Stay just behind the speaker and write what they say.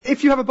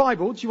if you have a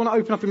Bible, do you want to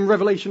open up in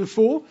Revelation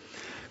 4?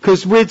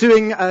 Because we're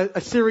doing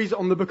a series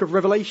on the book of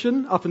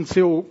Revelation up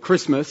until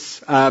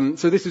Christmas.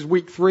 So this is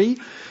week 3.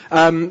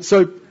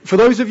 So for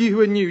those of you who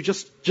are new,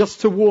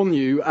 just to warn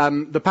you,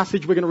 the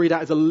passage we're going to read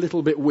out is a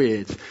little bit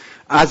weird,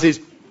 as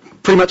is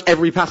pretty much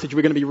every passage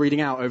we're going to be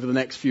reading out over the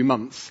next few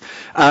months.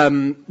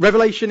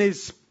 Revelation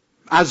is,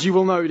 as you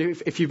will know,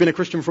 if you've been a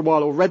Christian for a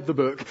while or read the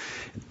book,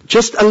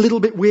 just a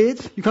little bit weird.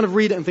 You kind of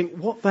read it and think,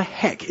 what the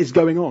heck is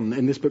going on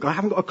in this book? I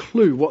haven't got a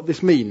clue what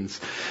this means.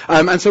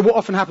 And so what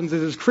often happens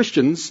is, as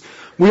Christians,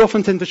 we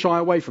often tend to shy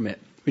away from it.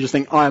 We just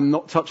think, I am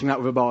not touching that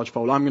with a barge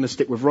pole. I'm going to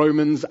stick with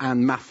Romans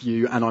and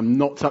Matthew, and I'm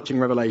not touching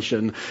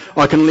Revelation.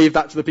 I can leave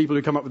that to the people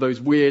who come up with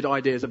those weird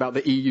ideas about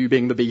the EU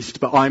being the beast,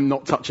 but I'm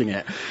not touching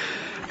it.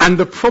 And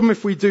the problem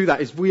if we do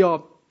that is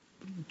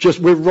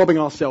we're robbing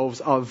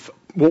ourselves of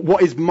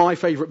what is my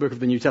favourite book of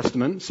the New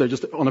Testament. So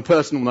just on a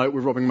personal note,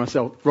 we're robbing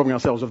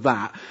ourselves of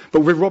that.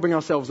 But we're robbing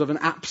ourselves of an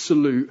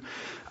absolute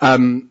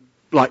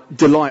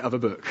delight of a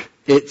book.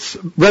 It's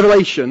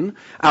Revelation,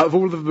 out of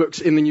all of the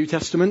books in the New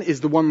Testament,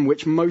 is the one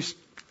which most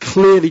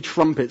clearly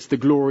trumpets the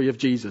glory of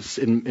Jesus,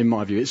 in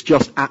my view. It's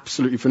just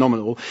absolutely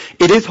phenomenal.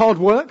 It is hard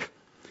work.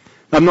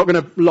 I'm not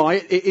going to lie.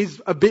 It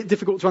is a bit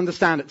difficult to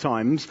understand at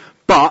times,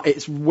 but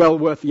it's well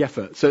worth the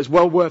effort. So it's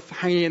well worth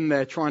hanging in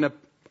there trying to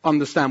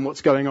understand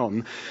what's going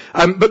on.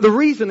 But the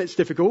reason it's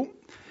difficult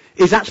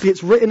is actually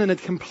it's written in a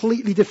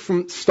completely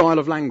different style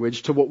of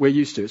language to what we're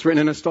used to. It's written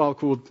in a style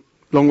called,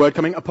 long word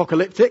coming,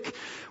 apocalyptic,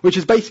 which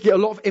is basically a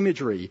lot of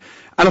imagery.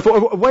 And I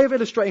thought a way of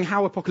illustrating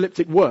how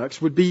apocalyptic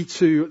works would be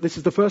this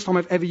is the first time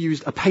I've ever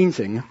used a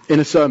painting in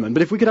a sermon,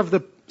 but if we could have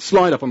the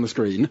slide up on the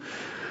screen.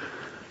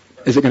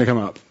 Is it going to come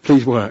up?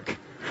 Please work.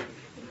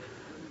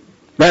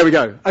 There we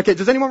go. Okay,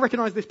 does anyone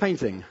recognise this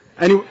painting?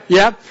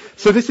 Yeah?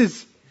 So this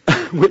is...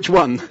 Which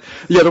one?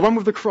 Yeah, the one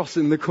with the cross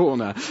in the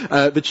corner,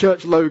 the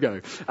church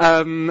logo.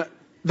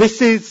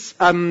 This is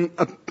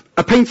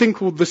a painting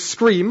called The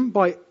Scream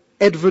by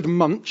Edvard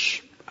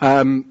Munch.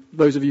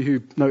 Those of you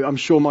who know, I'm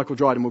sure Michael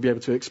Dryden will be able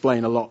to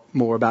explain a lot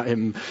more about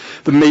him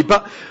than me.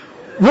 But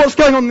what's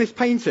going on in this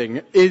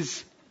painting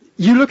is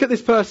you look at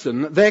this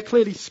person, they're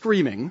clearly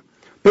screaming,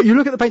 but you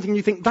look at the painting and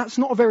you think, that's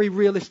not a very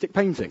realistic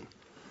painting.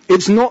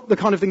 It's not the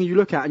kind of thing you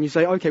look at and you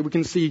say, okay, we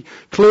can see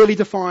clearly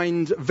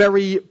defined,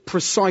 very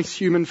precise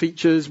human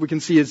features. We can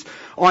see his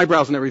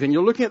eyebrows and everything.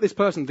 You're looking at this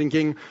person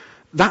thinking,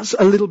 that's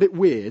a little bit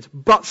weird.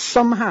 But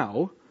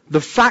somehow, the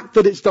fact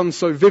that it's done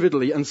so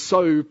vividly and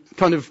so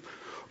kind of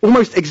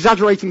almost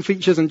exaggerating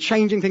features and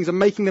changing things and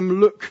making them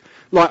look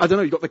like, I don't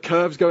know, you've got the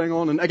curves going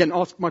on. And again,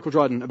 ask Michael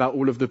Dryden about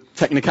all of the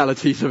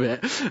technicalities of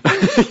it.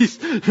 He's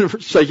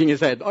shaking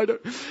his head.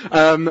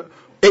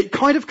 It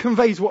kind of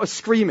conveys what a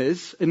scream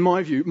is, in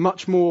my view,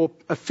 much more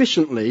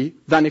efficiently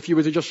than if you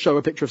were to just show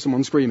a picture of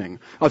someone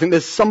screaming. I think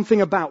there's something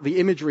about the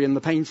imagery in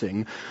the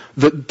painting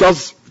that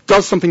does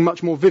something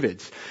much more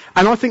vivid.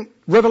 And I think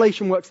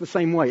Revelation works the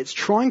same way. It's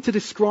trying to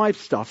describe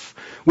stuff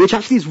which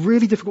actually is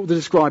really difficult to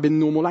describe in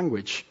normal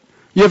language.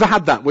 You ever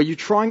had that, where you're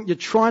trying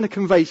to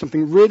convey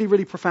something really,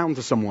 really profound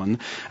to someone,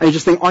 and you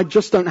just think, I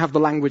just don't have the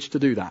language to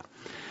do that.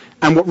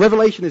 And what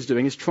Revelation is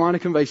doing is trying to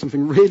convey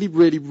something really,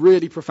 really,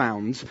 really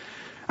profound,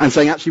 and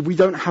saying, actually, we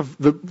don't have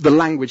the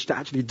language to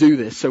actually do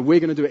this, so we're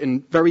going to do it in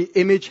very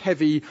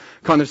image-heavy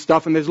kind of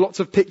stuff, and there's lots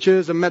of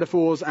pictures and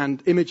metaphors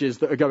and images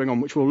that are going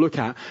on, which we'll look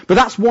at. But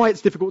that's why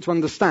it's difficult to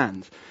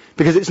understand,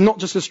 because it's not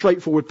just a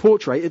straightforward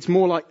portrait, it's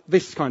more like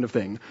this kind of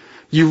thing.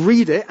 You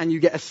read it, and you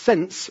get a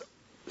sense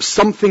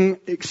something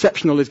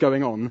exceptional is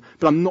going on,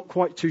 but I'm not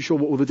quite too sure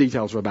what all the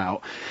details are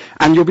about.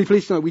 And you'll be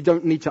pleased to know we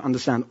don't need to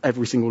understand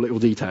every single little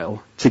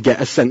detail to get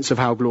a sense of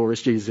how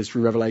glorious Jesus is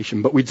through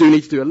Revelation, but we do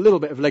need to do a little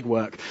bit of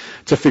legwork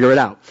to figure it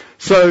out.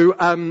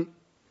 So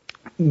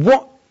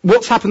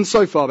what's happened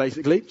so far,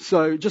 basically?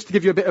 So just to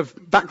give you a bit of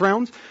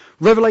background,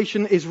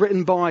 Revelation is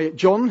written by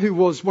John, who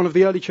was one of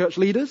the early church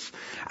leaders,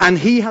 and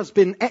he has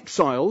been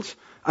exiled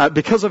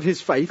because of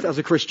his faith as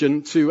a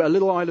Christian to a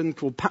little island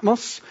called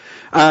Patmos,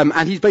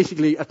 and he's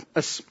basically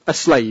a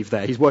slave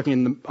there. He's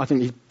working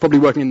he's probably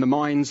working in the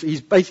mines.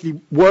 He's basically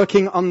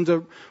working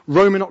under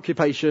Roman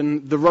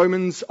occupation. The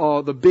Romans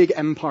are the big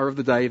empire of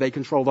the day. They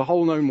control the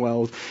whole known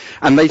world.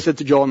 And they said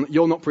to John,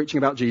 you're not preaching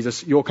about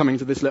Jesus. You're coming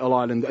to this little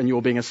island and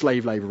you're being a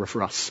slave laborer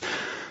for us.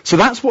 So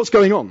that's what's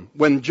going on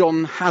when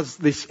John has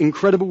this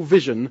incredible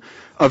vision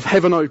of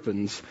heaven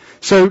opened.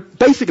 So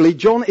basically,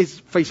 John is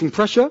facing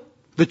pressure.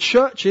 The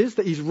churches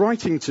that he's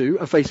writing to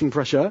are facing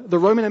pressure. The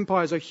Roman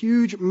Empire is a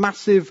huge,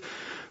 massive,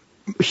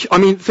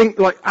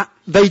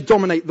 they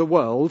dominate the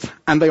world,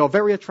 and they are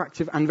very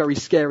attractive and very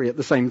scary at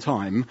the same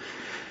time.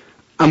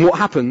 And what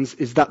happens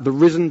is that the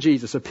risen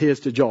Jesus appears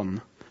to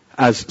John,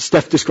 as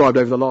Steph described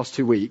over the last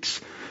 2 weeks,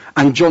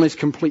 and John is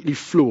completely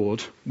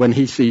floored when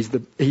he sees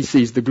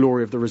the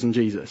glory of the risen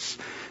Jesus.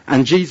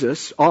 And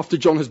Jesus, after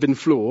John has been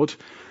floored,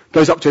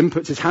 goes up to him,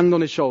 puts his hand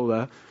on his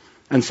shoulder,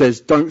 and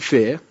says, don't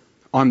fear.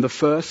 I'm the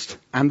first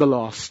and the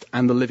last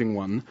and the living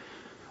one.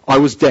 I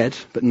was dead,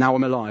 but now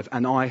I'm alive,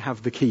 and I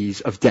have the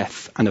keys of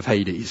death and of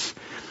Hades.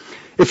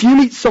 If you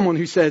meet someone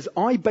who says,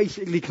 I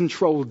basically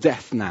control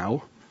death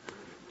now,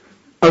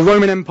 a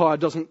Roman Empire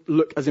doesn't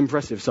look as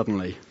impressive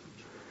suddenly.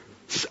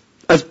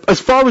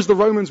 As far as the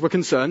Romans were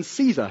concerned,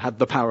 Caesar had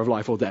the power of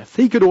life or death.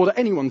 He could order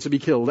anyone to be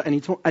killed at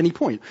any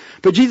point.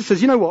 But Jesus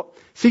says, you know what?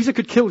 Caesar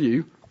could kill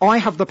you. I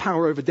have the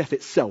power over death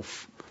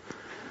itself.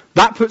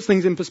 That puts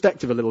things in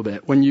perspective a little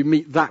bit when you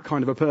meet that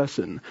kind of a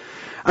person.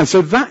 And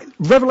so that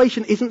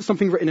Revelation isn't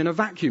something written in a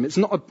vacuum. It's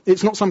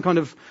not some kind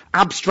of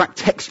abstract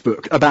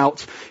textbook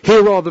about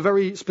here are the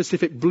very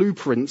specific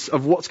blueprints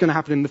of what's going to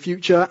happen in the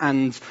future,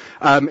 and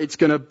it's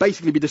going to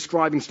basically be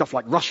describing stuff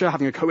like Russia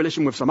having a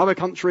coalition with some other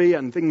country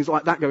and things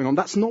like that going on.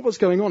 That's not what's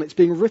going on. It's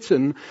being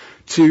written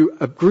to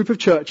a group of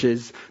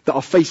churches that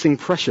are facing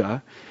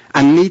pressure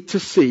and need to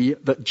see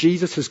that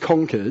Jesus has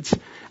conquered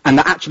and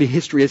that actually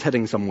history is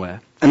heading somewhere.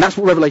 And that's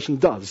what Revelation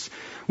does,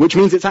 which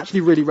means it's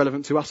actually really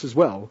relevant to us as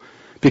well.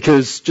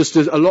 Because just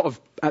as a lot of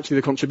actually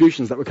the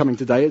contributions that were coming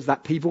today is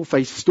that people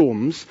face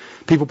storms,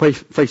 people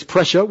face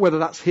pressure, whether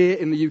that's here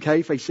in the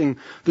UK facing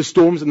the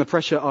storms and the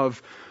pressure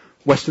of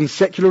Western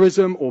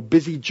secularism or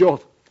busy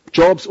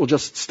jobs or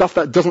just stuff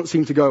that doesn't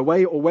seem to go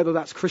away, or whether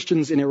that's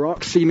Christians in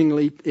Iraq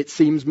seemingly, it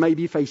seems,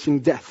 maybe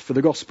facing death for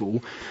the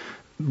gospel.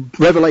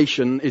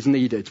 Revelation is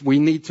needed. We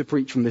need to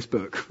preach from this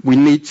book. We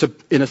need to,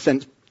 in a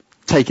sense,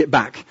 take it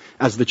back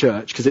as the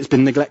church because it's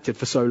been neglected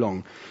for so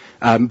long.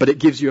 But it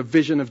gives you a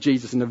vision of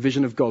Jesus and a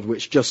vision of God,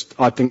 which just,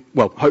 I think,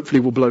 well,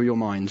 hopefully will blow your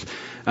mind,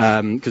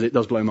 because it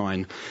does blow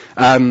mine.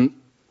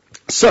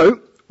 So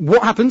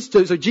what happens?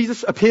 So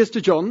Jesus appears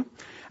to John,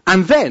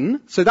 and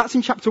then, so that's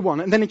in chapter 1,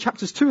 and then in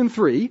chapters 2 and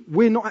 3,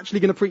 we're not actually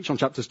going to preach on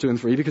chapters 2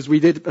 and 3 because we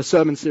did a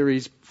sermon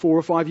series 4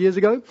 or 5 years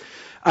ago.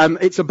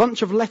 It's a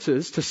bunch of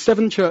letters to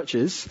 7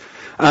 churches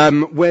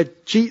where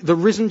the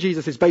risen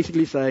Jesus is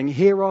basically saying,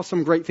 here are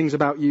some great things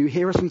about you,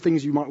 here are some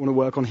things you might want to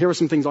work on, here are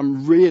some things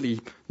I'm really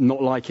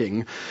not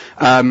liking.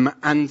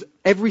 And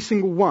every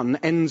single one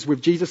ends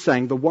with Jesus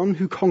saying, the one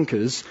who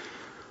conquers,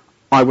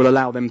 I will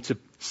allow them to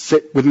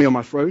sit with me on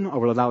my throne, I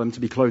will allow them to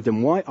be clothed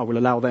in white, I will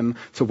allow them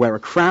to wear a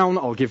crown,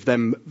 I'll give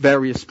them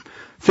various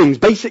things.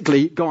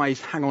 Basically, guys,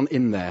 hang on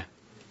in there.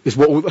 Is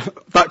what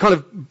that kind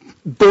of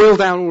boil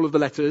down all of the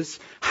letters,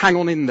 hang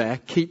on in there,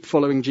 keep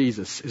following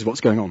Jesus is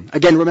what's going on.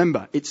 Again,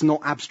 remember, it's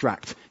not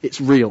abstract,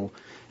 it's real.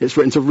 It's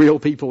written to real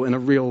people in a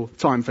real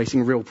time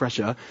facing real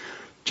pressure,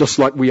 just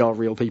like we are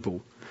real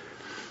people.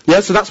 Yeah,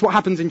 so that's what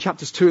happens in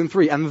chapters 2 and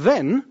 3. And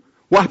then,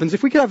 what happens,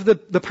 if we could have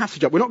the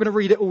passage up, we're not going to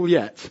read it all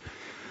yet.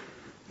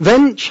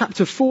 Then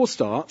chapter 4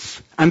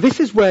 starts, and this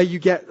is where you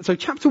get, so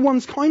chapter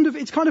 1's kind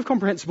of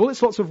comprehensible,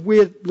 it's lots of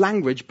weird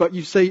language, but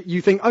you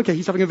think, okay,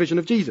 he's having a vision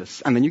of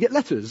Jesus, and then you get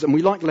letters, and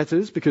we like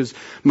letters because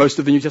most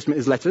of the New Testament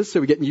is letters, so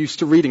we get used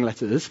to reading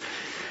letters,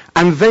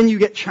 and then you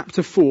get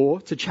chapter 4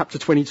 to chapter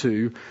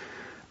 22,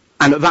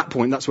 and at that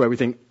point, that's where we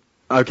think,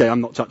 okay, I'm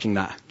not touching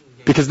that,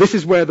 because this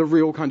is where the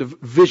real kind of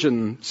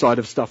vision side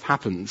of stuff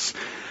happens.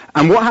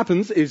 And what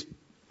happens is,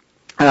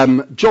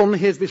 John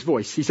hears this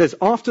voice. He says,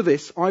 after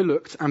this I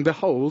looked, and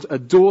behold, a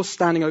door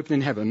standing open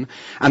in heaven.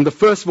 And the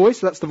first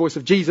voice, that's the voice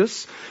of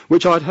Jesus,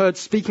 which I had heard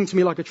speaking to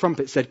me like a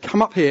trumpet, said,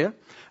 come up here,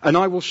 and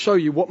I will show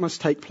you what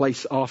must take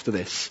place after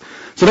this.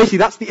 So basically,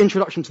 that's the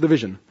introduction to the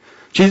vision.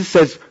 Jesus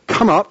says,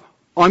 come up,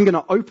 I'm going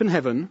to open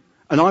heaven,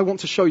 and I want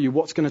to show you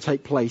what's going to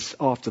take place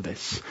after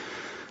this.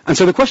 And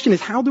so the question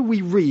is, how do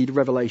we read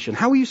Revelation?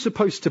 How are you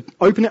supposed to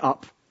open it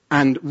up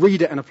and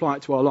read it and apply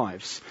it to our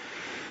lives?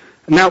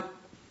 Now,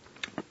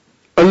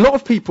 a lot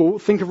of people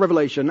think of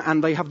Revelation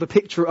and they have the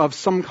picture of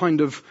some kind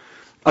of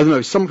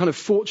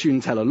fortune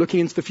teller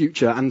looking into the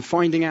future and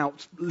finding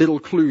out little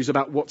clues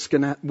about what's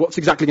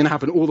exactly going to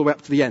happen all the way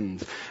up to the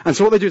end. And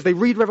so what they do is they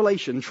read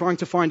Revelation trying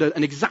to find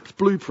an exact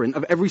blueprint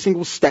of every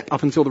single step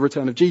up until the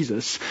return of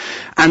Jesus.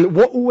 And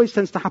what always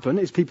tends to happen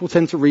is people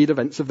tend to read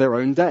events of their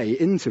own day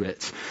into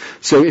it.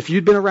 So if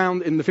you'd been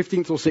around in the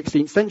 15th or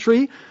 16th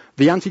century,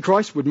 the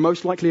Antichrist would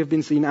most likely have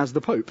been seen as the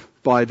Pope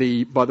by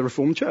the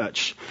Reformed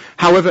Church.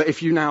 However,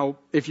 if you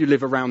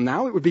live around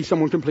now, it would be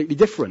someone completely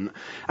different.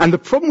 And the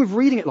problem with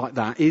reading it like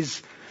that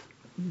is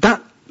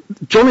that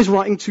John is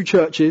writing to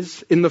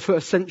churches in the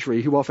first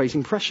century who are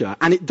facing pressure.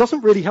 And it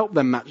doesn't really help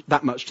them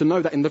that much to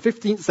know that in the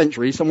 15th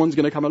century, someone's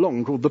going to come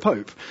along called the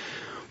Pope.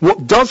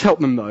 What does help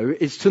them, though,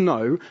 is to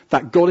know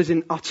that God is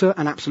in utter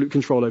and absolute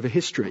control over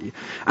history.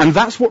 And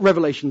that's what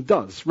Revelation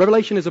does.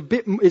 Revelation is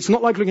it's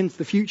not like looking into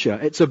the future.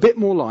 It's a bit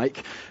more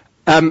like,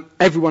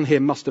 everyone here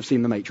must have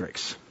seen The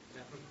Matrix.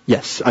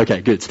 Yes,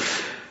 okay, good.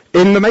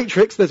 In The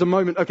Matrix, there's a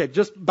moment, okay,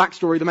 just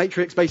backstory, The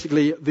Matrix,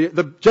 basically,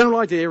 the general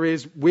idea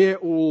is we're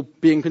all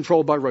being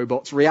controlled by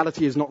robots,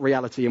 reality is not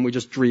reality, and we're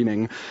just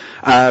dreaming.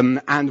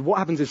 And what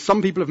happens is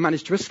some people have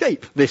managed to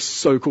escape this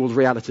so-called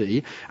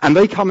reality, and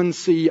they come and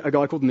see a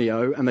guy called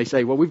Neo, and they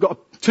say, well, we've got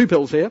 2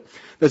 pills here,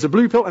 there's a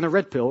blue pill and a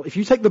red pill. If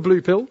you take the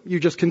blue pill, you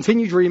just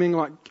continue dreaming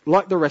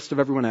like the rest of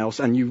everyone else,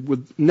 and you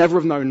would never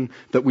have known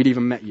that we'd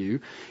even met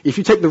you. If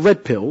you take the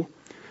red pill,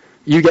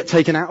 you get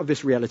taken out of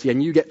this reality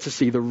and you get to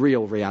see the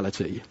real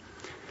reality.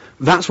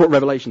 That's what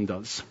Revelation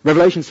does.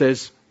 Revelation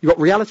says, you've got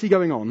reality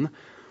going on.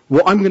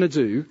 what I'm going to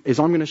do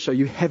is I'm going to show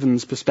you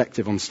heaven's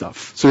perspective on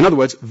stuff. So in other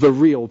words, the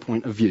real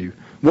point of view.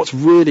 What's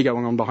really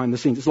going on behind the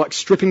scenes. It's like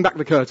stripping back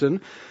the curtain.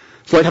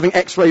 It's like having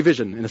X-ray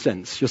vision, in a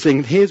sense. You're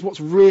seeing, here's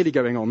what's really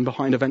going on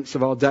behind events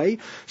of our day.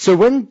 So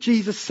when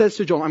Jesus says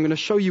to John, I'm going to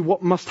show you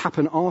what must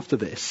happen after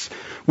this,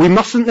 we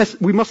mustn't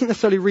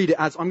necessarily read it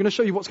as, I'm going to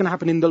show you what's going to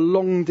happen in the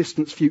long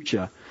distance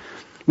future.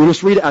 We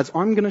must read it as,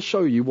 I'm going to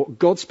show you what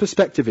God's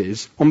perspective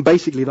is on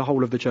basically the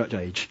whole of the church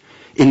age.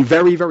 In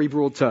very, very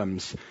broad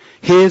terms.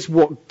 Here's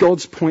what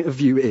God's point of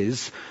view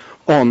is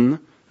on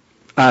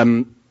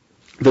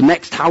the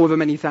next however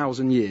many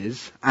thousand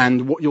years,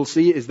 and what you'll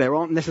see is there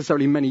aren't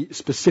necessarily many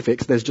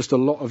specifics. There's just a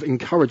lot of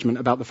encouragement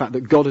about the fact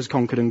that God has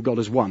conquered and God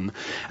has won.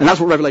 And that's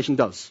what Revelation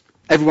does.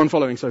 Everyone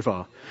following so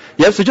far?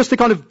 Yeah, so just to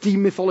kind of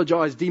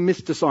demythologize,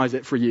 demysticize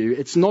it for you,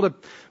 it's not a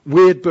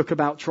weird book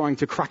about trying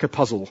to crack a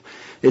puzzle.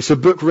 It's a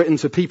book written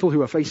to people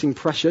who are facing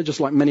pressure,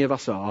 just like many of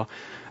us are,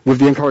 with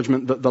the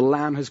encouragement that the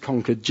Lamb has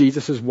conquered,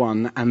 Jesus has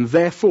won, and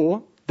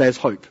therefore there's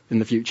hope in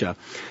the future.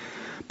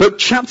 But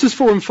chapters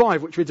 4 and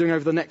 5, which we're doing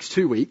over the next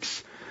 2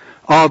 weeks,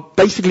 are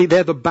basically,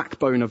 they're the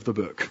backbone of the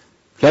book.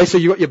 Okay, so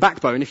you've got your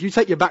backbone. If you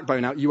take your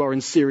backbone out, you are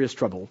in serious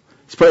trouble.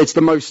 It's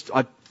the most,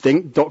 I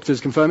think,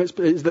 doctors confirm it's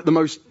the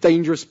most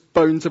dangerous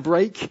bone to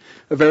break.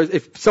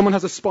 If someone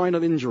has a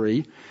spinal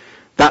injury,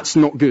 that's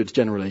not good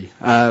generally,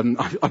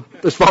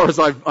 as far as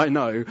I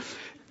know.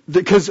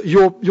 Because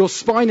your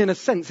spine, in a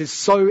sense, is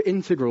so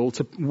integral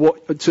to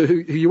who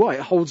you are. It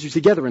holds you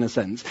together, in a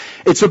sense.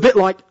 It's a bit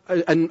like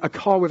a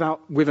car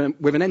with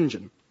an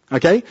engine.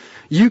 Okay?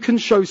 You can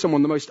show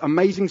someone the most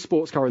amazing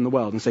sports car in the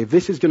world and say,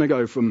 this is going to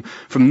go from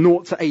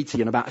 0 to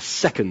 80 in about a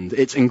second.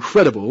 It's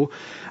incredible.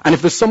 And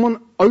if there's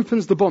someone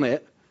opens the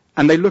bonnet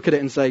and they look at it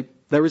and say,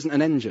 there isn't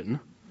an engine,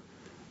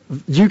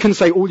 you can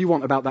say all you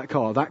want about that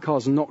car. That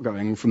car's not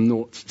going from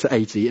 0 to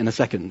 80 in a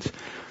second.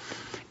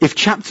 If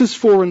chapters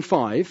 4 and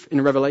 5 in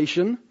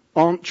Revelation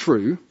aren't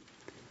true,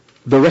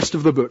 the rest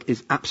of the book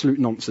is absolute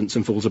nonsense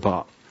and falls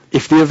apart.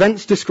 If the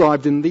events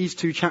described in these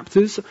 2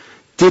 chapters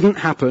didn't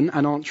happen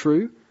and aren't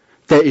true,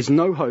 there is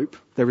no hope,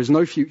 there is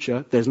no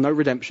future, there's no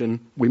redemption.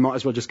 We might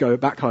as well just go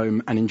back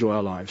home and enjoy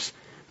our lives.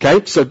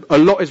 Okay? So a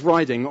lot is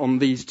riding on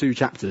these 2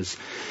 chapters.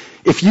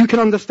 If you can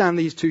understand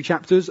these 2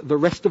 chapters, the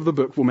rest of the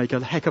book will make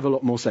a heck of a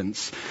lot more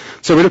sense.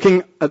 So we're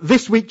looking at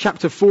this week,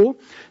 chapter 4,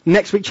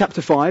 next week,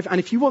 chapter 5. And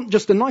if you want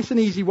just a nice and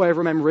easy way of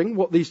remembering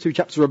what these 2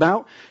 chapters are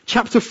about,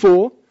 chapter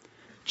 4,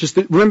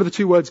 remember the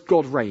 2 words,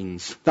 God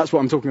reigns. That's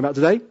what I'm talking about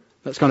today.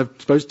 That's kind of, I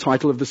suppose,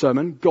 title of the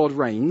sermon, God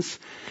reigns.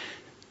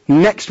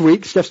 Next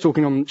week, Steph's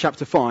talking on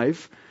chapter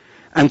 5.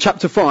 And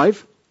chapter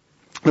 5,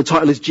 the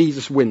title is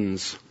Jesus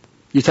Wins.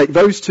 You take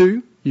those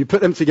 2, you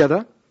put them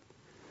together.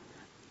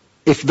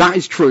 If that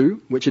is true,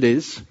 which it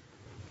is,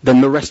 then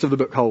the rest of the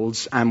book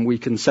holds, and we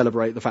can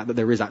celebrate the fact that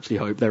there is actually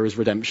hope, there is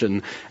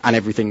redemption, and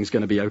everything's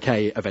going to be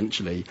okay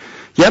eventually.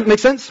 Yeah, make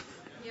sense?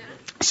 Yeah.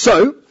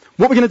 So,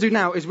 what we're going to do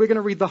now is we're going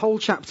to read the whole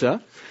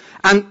chapter,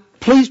 and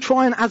please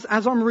try and, as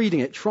I'm reading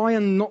it, try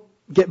and not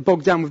get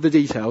bogged down with the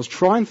details.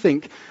 Try and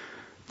think,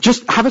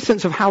 just have a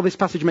sense of how this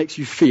passage makes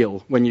you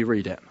feel when you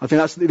read it. I think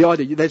that's the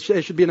idea. There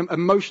should be an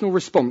emotional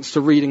response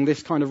to reading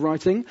this kind of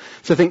writing.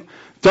 So think,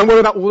 don't worry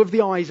about all of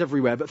the eyes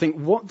everywhere, but think,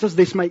 what does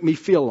this make me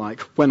feel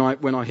like when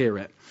I hear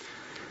it?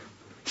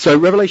 So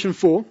Revelation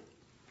 4,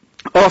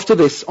 after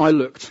this I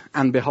looked,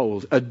 and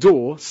behold, a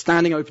door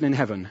standing open in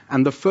heaven,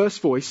 and the first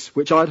voice,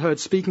 which I had heard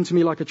speaking to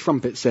me like a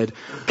trumpet, said,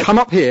 come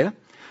up here,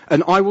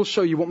 and I will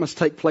show you what must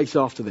take place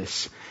after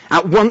this.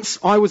 At once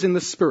I was in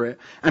the Spirit,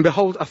 and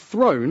behold, a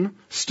throne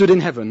stood in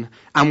heaven,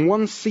 and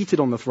one seated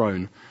on the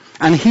throne.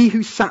 And he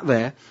who sat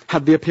there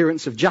had the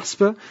appearance of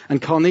jasper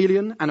and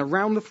carnelian, and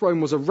around the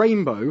throne was a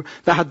rainbow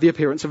that had the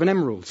appearance of an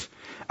emerald.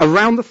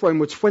 Around the throne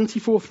were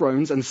 24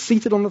 thrones, and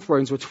seated on the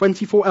thrones were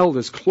 24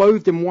 elders,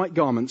 clothed in white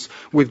garments,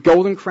 with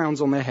golden crowns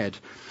on their head.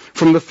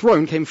 From the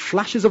throne came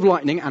flashes of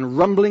lightning and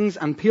rumblings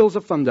and peals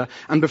of thunder,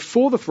 and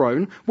before the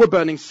throne were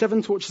burning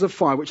 7 torches of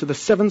fire, which are the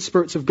 7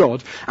 spirits of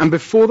God, and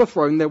before the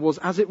throne there was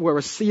as it were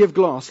a sea of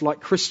glass like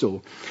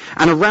crystal.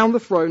 And around the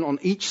throne, on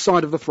each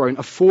side of the throne,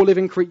 are 4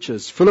 living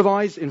creatures, full of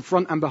eyes in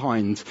front and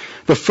behind.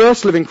 The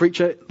first living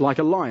creature like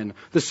a lion,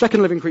 the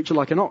second living creature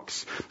like an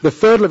ox, the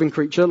third living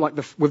creature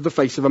with the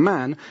face of a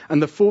man,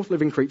 and the fourth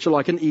living creature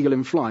like an eagle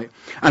in flight.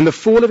 And the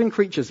 4 living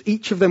creatures,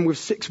 each of them with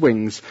 6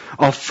 wings,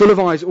 are full of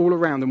eyes all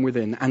around and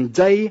within, and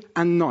day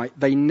and night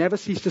they never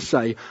cease to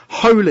say,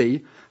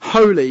 Holy,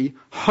 holy,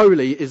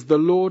 holy is the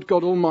Lord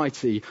God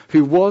Almighty,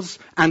 who was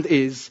and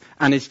is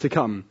to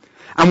come.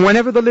 And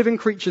whenever the living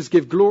creatures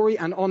give glory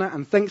and honor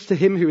and thanks to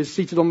him who is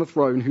seated on the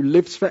throne, who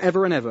lives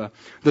forever and ever,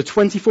 the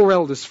 24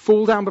 elders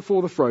fall down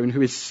before the throne,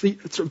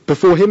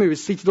 before him who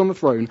is seated on the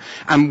throne,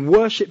 and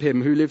worship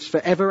him who lives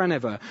forever and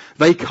ever.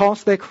 They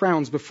cast their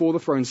crowns before the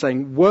throne,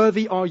 saying,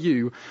 Worthy are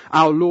you,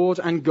 our Lord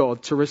and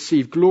God, to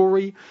receive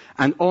glory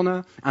and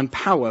honor and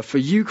power, for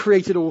you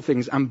created all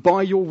things, and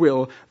by your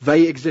will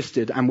they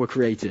existed and were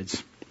created.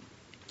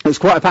 It's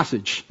quite a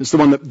passage. It's the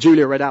one that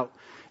Julia read out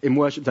in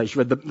worship day. She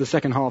read the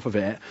second half of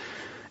it.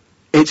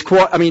 it's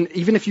quite, I mean,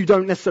 even if you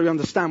don't necessarily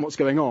understand what's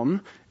going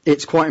on,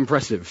 it's quite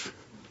impressive.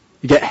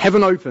 You get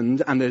heaven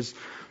opened and there's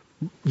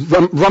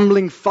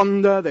rumbling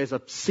thunder, there's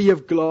a sea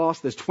of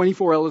glass, there's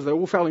 24 elders, they're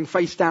all falling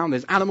face down,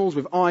 there's animals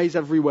with eyes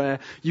everywhere.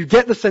 You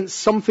get the sense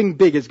something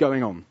big is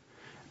going on.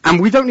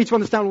 And we don't need to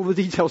understand all the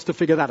details to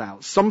figure that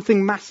out.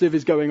 Something massive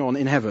is going on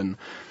in heaven.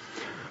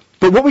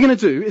 But what we're going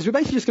to do is we're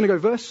basically just going to go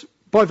verse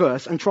by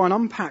verse and try and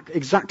unpack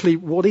exactly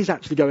what is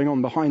actually going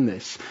on behind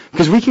this.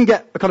 Because we can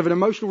get a kind of an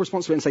emotional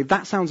response to it and say,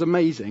 that sounds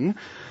amazing.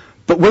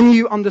 But when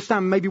you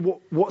understand maybe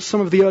what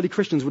some of the early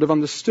Christians would have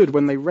understood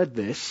when they read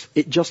this,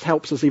 it just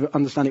helps us even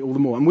understand it all the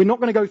more. And we're not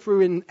going to go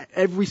through in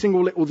every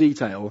single little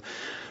detail,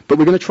 but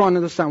we're going to try and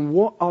understand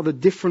what are the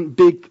different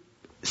big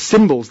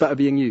symbols that are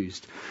being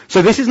used.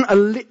 So this isn't a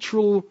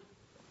literal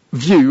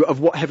view of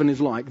what heaven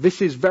is like.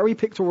 This is very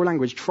pictorial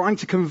language trying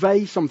to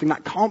convey something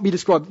that can't be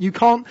described. You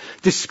can't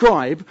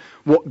describe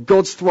what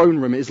God's throne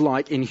room is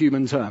like in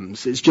human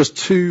terms. It's just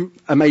too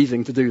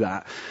amazing to do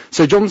that.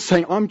 So John's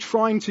saying, I'm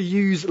trying to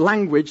use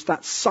language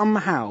that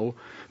somehow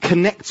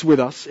connects with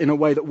us in a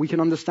way that we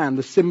can understand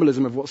the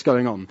symbolism of what's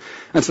going on.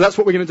 And so that's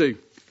what we're going to do.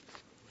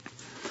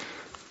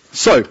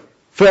 So,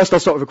 first I'll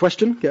start with a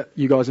question, get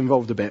you guys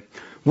involved a bit.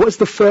 What is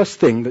the first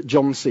thing that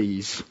John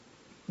sees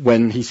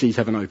when he sees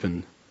heaven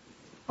open?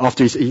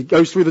 After he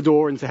goes through the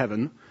door into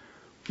heaven,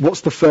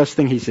 what's the first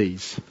thing he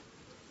sees?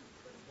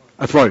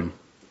 A throne.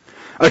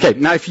 Okay,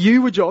 now if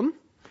you were John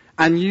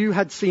and you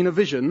had seen a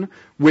vision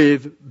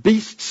with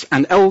beasts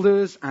and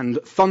elders and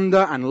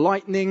thunder and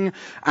lightning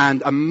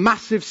and a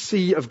massive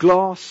sea of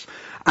glass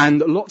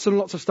and lots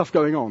of stuff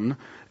going on,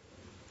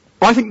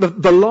 I think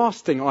the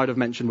last thing I'd have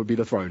mentioned would be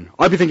the throne.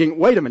 I'd be thinking,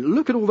 wait a minute,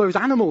 look at all those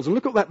animals and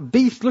look at that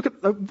beast,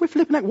 we're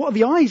flipping out, what are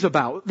the eyes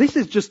about? This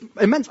is just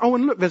immense. Oh,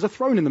 and look, there's a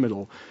throne in the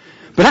middle.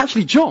 But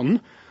actually John,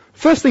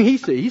 first thing he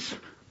sees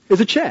is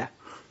a chair.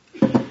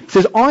 He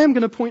says, I am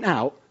going to point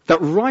out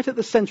that right at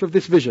the center of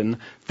this vision,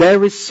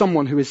 there is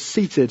someone who is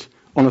seated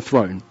on a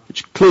throne,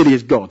 which clearly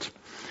is God.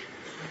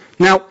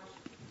 Now,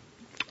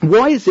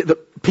 why is it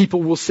that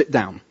people will sit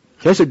down?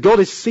 Okay, so God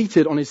is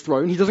seated on his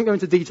throne. He doesn't go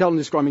into detail in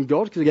describing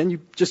God, because again,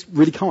 you just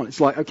really can't. It's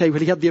like, okay, well,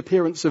 he had the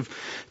appearance of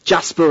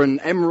jasper and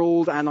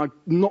emerald, and I'm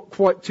not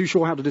quite too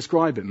sure how to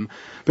describe him.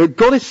 But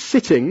God is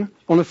sitting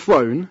on a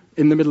throne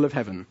in the middle of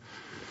heaven.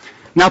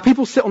 Now,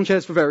 people sit on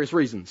chairs for various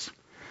reasons.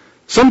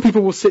 Some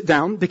people will sit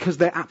down because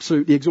they're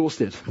absolutely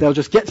exhausted. They'll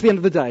just get to the end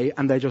of the day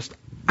and they're just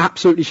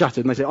absolutely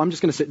shattered. And they say, I'm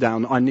just going to sit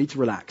down. I need to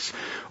relax.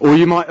 Or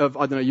you might have,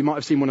 you might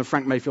have seen one of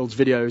Frank Mayfield's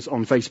videos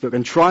on Facebook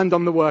and try and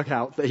done the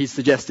workout that he's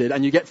suggested.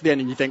 And you get to the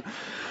end and you think,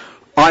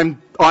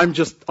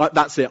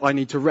 that's it. I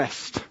need to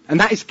rest.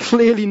 And that is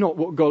clearly not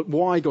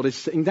why God is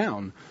sitting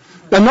down.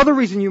 Another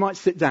reason you might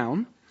sit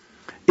down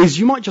is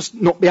you might just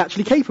not be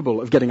actually capable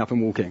of getting up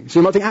and walking. So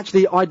you might think,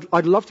 actually,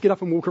 I'd love to get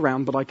up and walk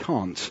around, but I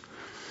can't.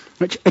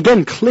 Which,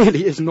 again,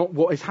 clearly is not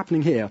what is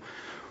happening here.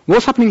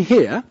 What's happening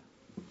here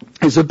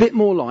is a bit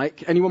more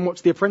like, anyone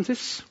watch The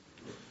Apprentice?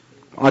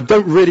 I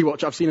don't really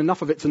watch it. I've seen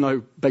enough of it to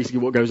know basically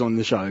what goes on in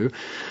the show.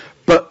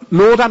 But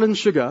Lord Alan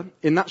Sugar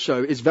in that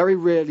show is very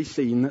rarely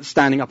seen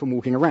standing up and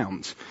walking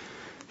around.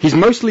 He's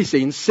mostly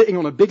seen sitting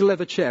on a big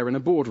leather chair in a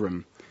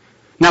boardroom.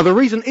 Now, the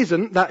reason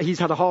isn't that he's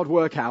had a hard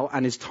workout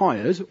and is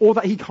tired, or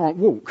that he can't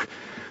walk.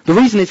 The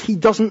reason is he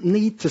doesn't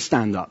need to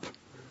stand up.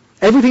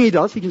 Everything he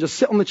does, he can just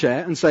sit on the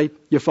chair and say,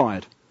 you're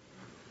fired.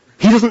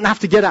 He doesn't have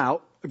to get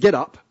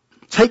up,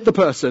 take the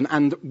person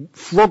and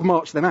frog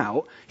march them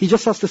out. He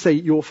just has to say,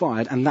 you're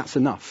fired, and that's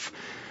enough.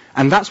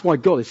 And that's why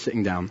God is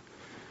sitting down.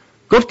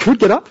 God could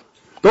get up.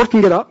 God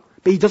can get up,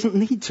 but he doesn't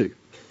need to.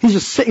 He's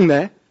just sitting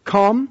there,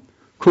 calm,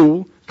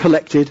 cool,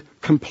 collected,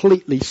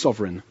 completely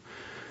sovereign.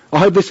 I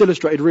heard this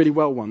illustrated really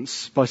well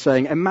once by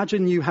saying,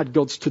 imagine you had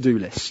God's to-do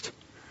list.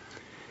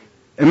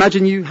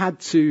 Imagine you had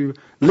to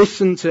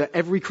listen to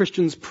every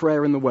Christian's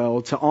prayer in the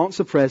world, to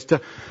answer prayers, to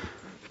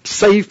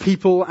save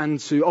people, and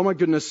to, oh my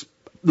goodness,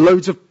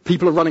 loads of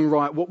people are running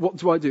riot. What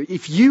do I do?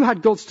 If you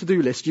had God's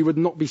to-do list, you would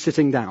not be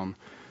sitting down.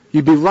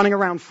 You'd be running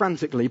around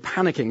frantically,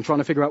 panicking, trying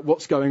to figure out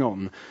what's going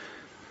on.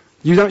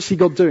 You don't see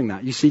God doing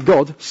that. You see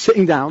God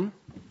sitting down,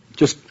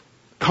 just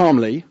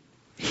calmly.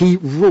 He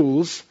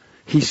rules.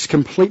 He's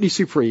completely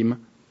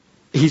supreme.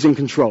 He's in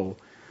control.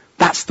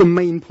 That's the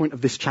main point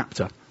of this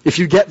chapter. If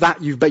you get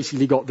that, you've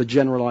basically got the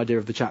general idea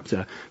of the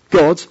chapter.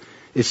 God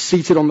is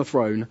seated on the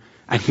throne,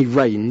 and he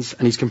reigns,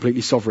 and he's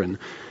completely sovereign.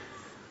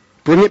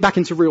 Bring it back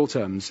into real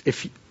terms.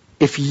 If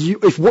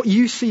what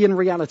you see in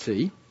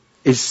reality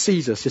is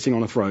Caesar sitting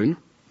on a throne,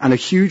 and a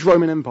huge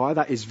Roman Empire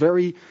that is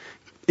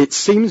it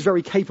seems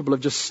very capable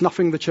of just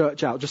snuffing the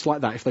church out just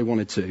like that if they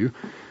wanted to.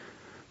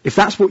 If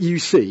that's what you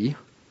see,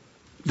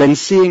 then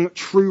seeing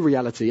true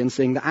reality and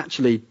seeing that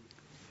actually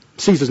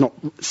Caesar's not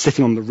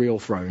sitting on the real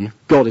throne,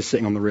 God is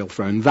sitting on the real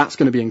throne, that's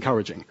going to be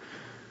encouraging.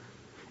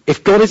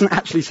 If God isn't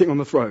actually sitting on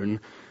the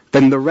throne,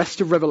 then the rest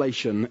of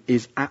Revelation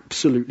is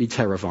absolutely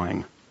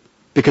terrifying,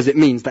 because it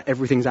means that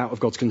everything's out of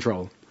God's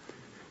control.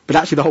 But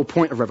actually the whole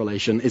point of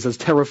Revelation is, as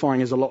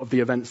terrifying as a lot of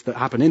the events that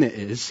happen in it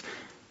is,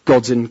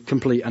 God's in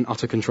complete and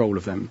utter control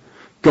of them.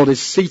 God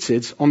is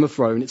seated on the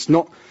throne. It's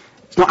not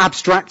It's not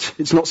abstract.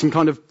 It's not some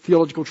kind of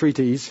theological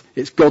treatise.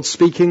 It's God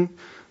speaking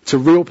to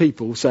real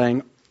people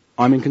saying,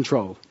 I'm in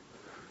control.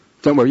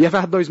 Don't worry. You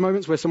ever had those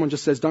moments where someone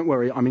just says, don't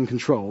worry, I'm in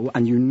control,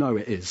 and you know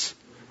it is?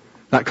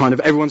 That kind of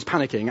everyone's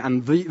panicking,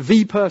 and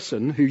the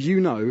person who you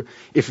know,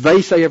 if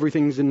they say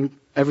everything's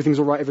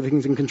all right,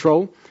 everything's in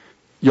control,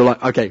 you're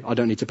like, okay, I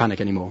don't need to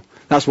panic anymore.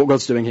 That's what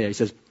God's doing here. He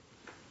says,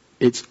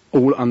 it's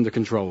all under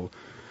control.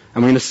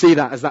 And we're going to see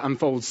that as that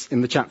unfolds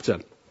in the chapter.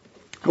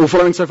 All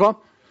following so far?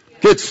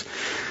 Good.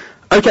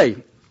 Okay,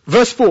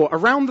 verse 4.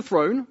 Around the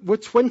throne were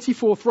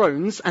 24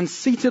 thrones, and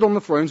seated on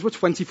the thrones were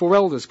 24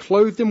 elders,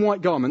 clothed in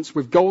white garments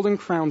with golden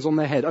crowns on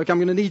their head. Okay, I'm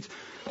going to need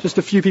just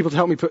a few people to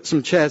help me put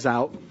some chairs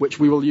out, which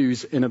we will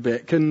use in a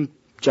bit. Can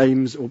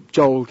James or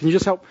Joel, can you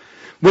just help?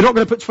 We're not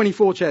going to put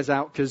 24 chairs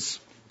out because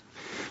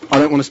I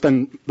don't want to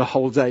spend the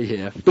whole day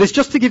here. But it's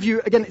just to give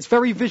you, again, it's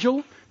very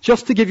visual,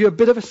 just to give you a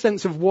bit of a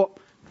sense of what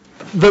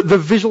the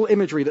visual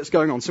imagery that's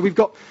going on. So we've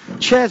got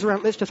chairs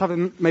around. Let's just have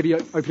them maybe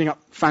opening up,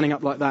 fanning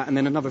up like that, and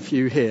then another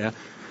few here.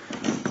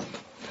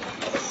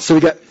 So we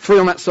get 3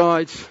 on that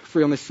side,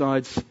 3 on this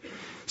side.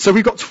 So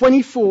we've got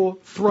 24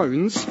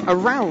 thrones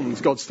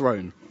around God's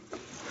throne.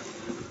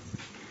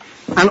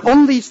 And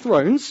on these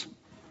thrones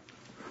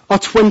are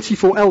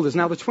 24 elders.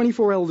 Now the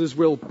 24 elders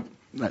will,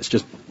 let's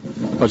just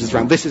budge this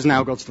around. This is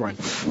now God's throne.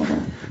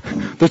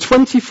 The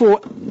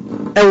 24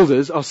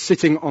 elders are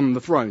sitting on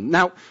the throne.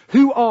 Now,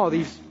 who are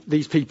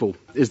these people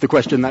is the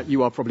question that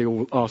you are probably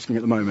all asking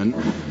at the moment.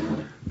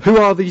 Who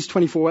are these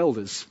 24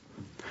 elders?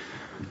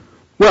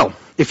 Well,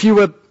 if you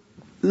were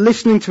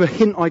listening to a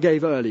hint I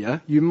gave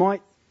earlier, you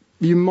might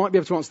be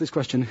able to answer this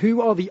question.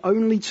 Who are the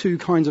only 2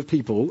 kinds of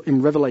people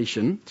in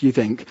Revelation, do you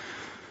think,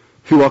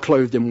 who are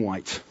clothed in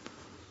white?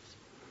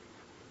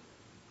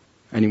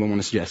 Anyone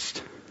want to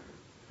suggest?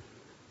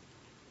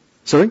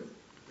 Sorry?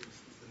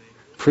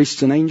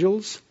 Priests and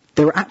angels?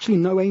 There are actually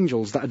no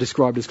angels that are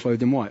described as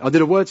clothed in white. I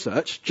did a word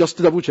search just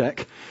to double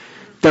check.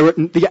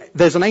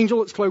 There's an angel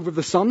that's clothed with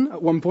the sun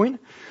at one point.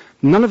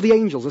 None of the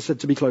angels are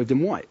said to be clothed in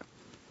white.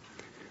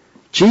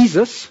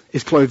 Jesus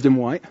is clothed in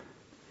white,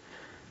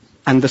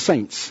 and the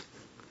saints.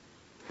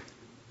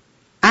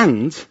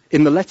 And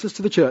in the letters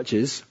to the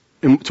churches,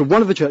 to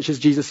one of the churches,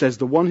 Jesus says,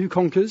 the one who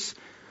conquers,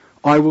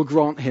 I will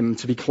grant him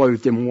to be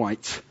clothed in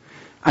white.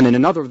 And in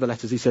another of the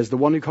letters he says, the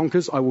one who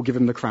conquers, I will give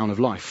him the crown of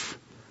life.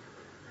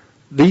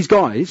 These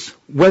guys,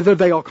 whether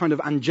they are kind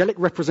of angelic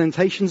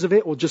representations of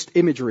it or just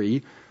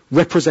imagery,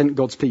 represent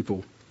God's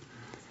people.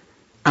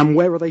 And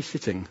where are they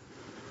sitting?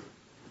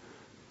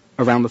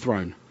 Around the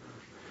throne.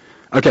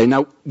 Okay,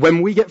 now,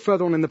 when we get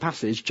further on in the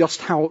passage,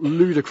 just how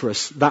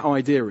ludicrous that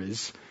idea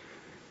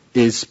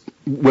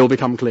will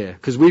become clear.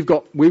 Because we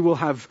will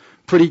have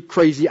pretty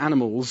crazy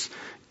animals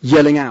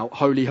yelling out,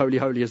 holy, holy,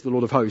 holy is the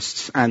Lord of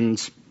hosts,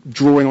 and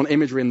drawing on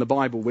imagery in the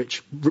Bible,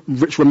 which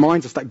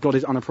reminds us that God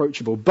is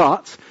unapproachable.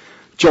 But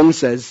John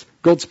says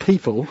God's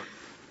people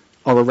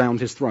are around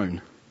his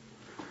throne.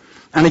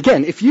 And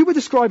again, if you were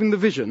describing the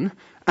vision,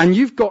 and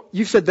you've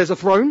said there's a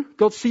throne,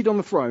 God's seated on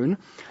the throne,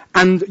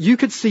 and you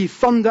could see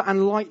thunder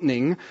and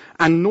lightning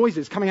and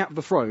noises coming out of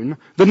the throne,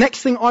 the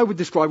next thing I would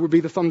describe would be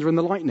the thunder and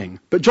the lightning.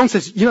 But John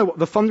says, you know what,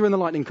 the thunder and the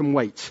lightning can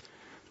wait.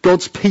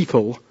 God's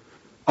people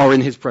are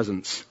in his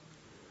presence.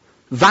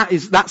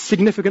 That's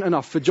significant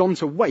enough for John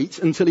to wait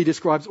until he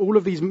describes all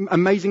of these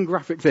amazing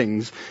graphic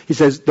things. He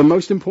says, the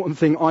most important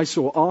thing I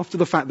saw after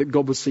the fact that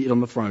God was seated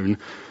on the throne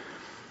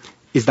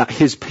is that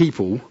his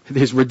people,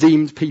 his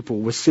redeemed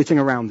people, were sitting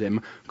around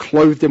him,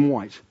 clothed in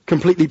white,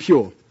 completely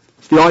pure.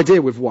 It's the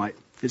idea with white.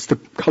 It's the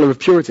colour of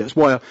purity. That's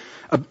why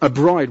a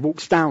bride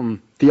walks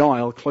down the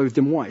aisle clothed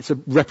in white. It's a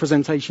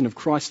representation of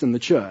Christ and the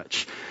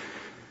church.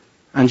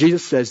 And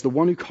Jesus says, the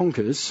one who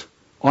conquers,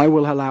 I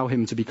will allow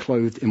him to be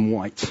clothed in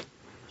white.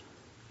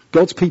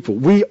 God's people.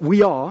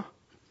 We are,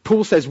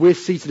 Paul says we're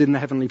seated in the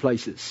heavenly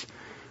places.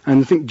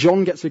 And I think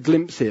John gets a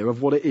glimpse here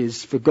of what it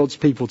is for God's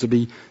people to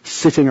be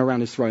sitting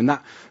around his throne.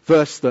 That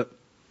verse that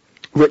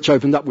Rich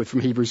opened up with from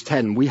Hebrews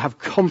 10, we have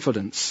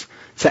confidence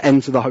to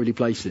enter the holy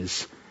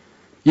places.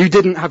 You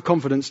didn't have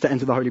confidence to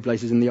enter the holy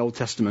places in the Old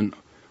Testament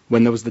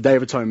when there was the Day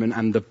of Atonement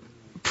and the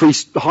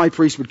high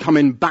priest would come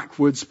in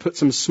backwards, put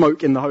some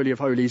smoke in the Holy of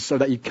Holies so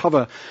that he'd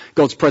cover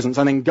God's presence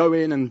and then go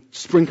in and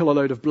sprinkle a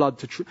load of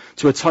blood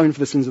to atone for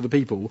the sins of the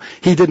people.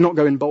 He did not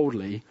go in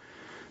boldly,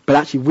 but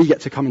actually we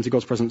get to come into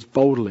God's presence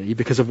boldly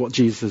because of what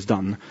Jesus has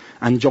done.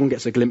 And John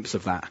gets a glimpse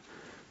of that.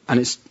 And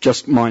it's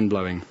just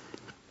mind-blowing.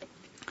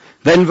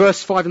 Then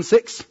verse 5 and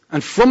 6,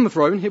 and from the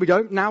throne, here we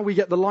go, now we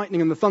get the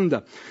lightning and the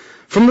thunder.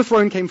 From the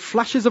throne came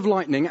flashes of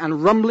lightning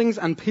and rumblings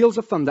and peals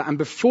of thunder, and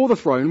before the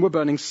throne were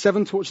burning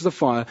 7 torches of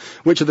fire,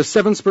 which are the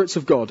 7 spirits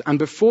of God. And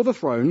before the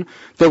throne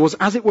there was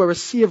as it were a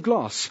sea of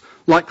glass,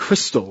 like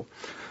crystal.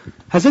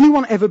 Has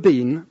anyone ever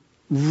been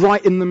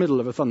right in the middle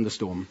of a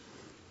thunderstorm?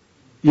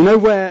 You know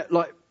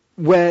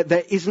where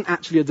there isn't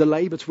actually a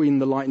delay between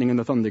the lightning and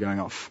the thunder going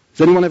off?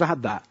 Has anyone ever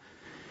had that?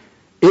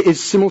 It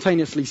is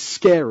simultaneously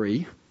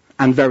scary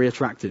and very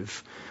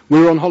attractive. We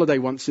were on holiday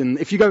once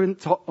if you go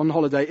on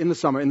holiday in the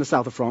summer in the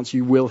south of France,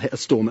 you will hit a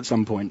storm at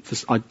some point.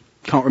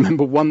 can't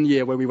remember one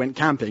year where we went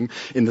camping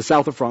in the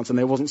south of France and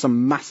there wasn't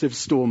some massive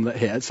storm that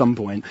hit at some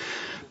point.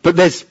 But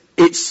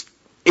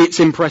it's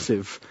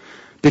impressive,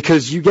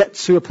 because you get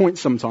to a point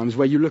sometimes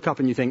where you look up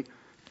and you think,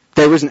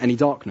 there isn't any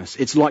darkness.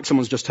 It's like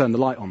someone's just turned the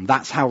light on.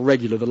 That's how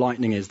regular the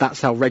lightning is. That's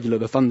how regular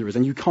the thunder is.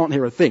 And you can't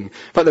hear a thing. In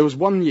fact, there was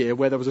one year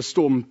where there was a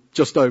storm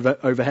just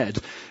overhead.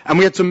 And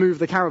we had to move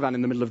the caravan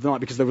in the middle of the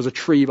night because there was a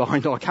tree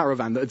behind our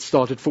caravan that had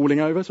started falling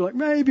over. So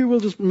maybe we'll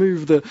just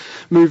move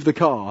the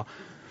car.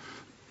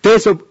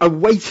 There's a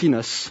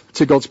weightiness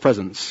to God's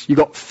presence. You've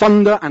got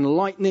thunder and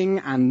lightning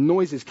and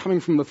noises coming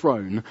from the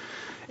throne.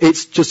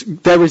 It's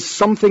just, there is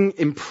something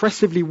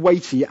impressively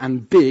weighty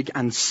and big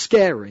and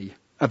scary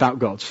about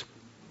God.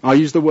 I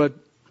use the word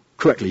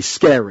correctly,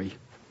 scary.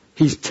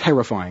 He's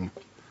terrifying.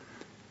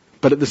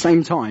 But at the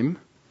same time,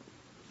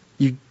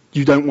 you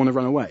don't want to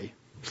run away.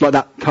 It's like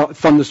that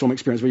thunderstorm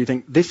experience where you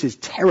think, this is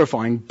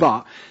terrifying,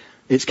 but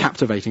it's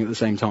captivating at the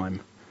same time.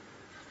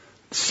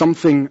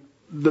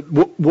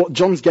 What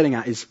John's getting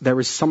at is there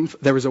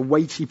is a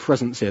weighty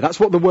presence here. That's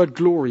what the word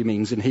glory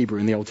means in Hebrew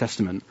in the Old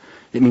Testament.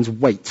 It means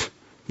weight.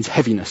 It means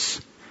heaviness.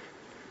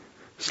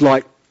 It's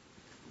like,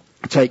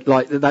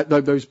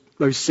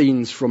 those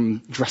scenes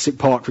from Jurassic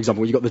Park, for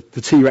example, where you've got the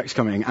T-Rex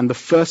coming, and the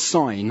first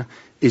sign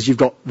is you've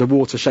got the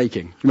water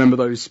shaking. Remember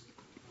those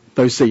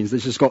scenes?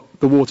 It's just got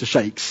the water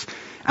shakes,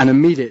 and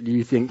immediately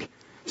you think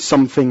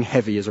something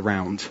heavy is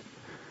around.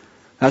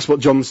 That's what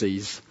John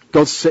sees.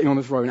 God's sitting on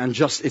the throne, and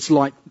it's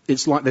like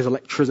there's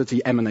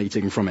electricity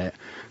emanating from it.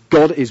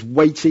 God is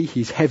weighty,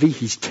 he's heavy,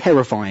 he's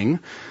terrifying,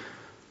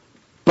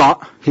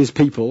 but his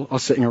people are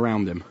sitting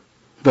around him.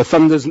 The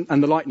thunders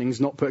and the lightning's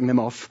not putting them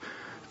off.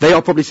 They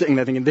are probably sitting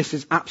there thinking, this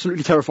is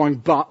absolutely terrifying,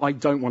 but I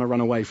don't want to run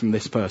away from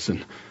this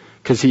person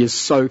because he is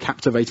so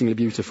captivatingly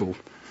beautiful.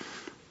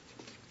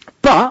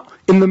 But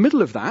in the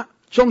middle of that,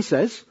 John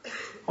says,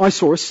 I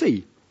saw a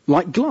sea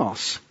like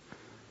glass.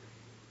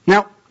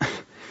 Now,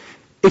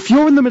 if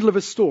you're in the middle of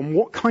a storm,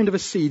 what kind of a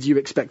sea do you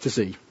expect to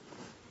see?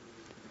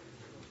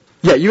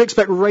 Yeah, you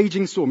expect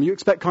raging storm. You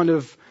expect kind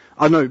of,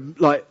 I don't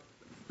know,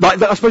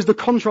 I suppose the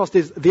contrast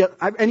is,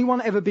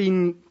 anyone ever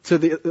been to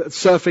the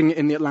surfing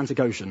in the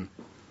Atlantic Ocean?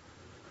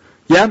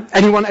 Yeah?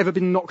 Anyone ever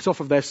been knocked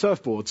off of their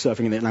surfboard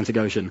surfing in the Atlantic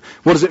Ocean?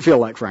 What does it feel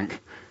like, Frank?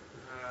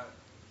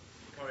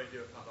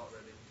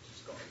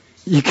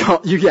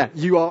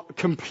 You are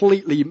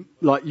completely,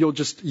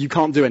 you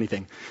can't do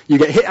anything. You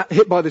get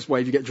hit by this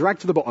wave, you get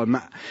dragged to the bottom,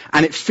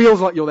 and it feels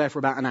like you're there for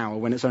about an hour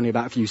when it's only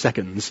about a few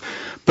seconds.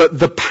 But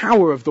the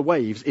power of the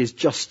waves is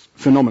just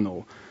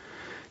phenomenal.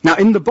 Now,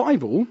 in the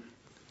Bible,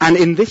 and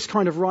in this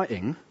kind of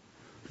writing,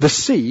 the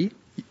sea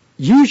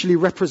usually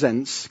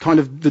represents kind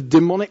of the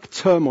demonic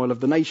turmoil of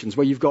the nations,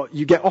 where you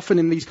get often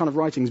in these kind of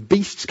writings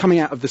beasts coming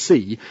out of the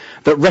sea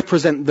that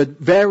represent the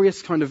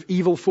various kind of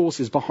evil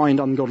forces behind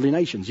ungodly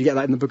nations. You get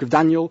that in the book of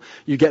Daniel,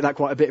 you get that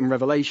quite a bit in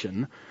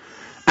Revelation.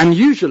 And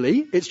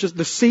usually it's just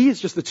the sea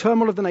is just the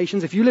turmoil of the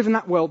nations. If you live in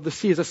that world, the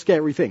sea is a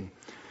scary thing.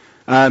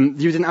 You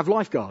didn't have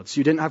lifeguards,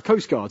 you didn't have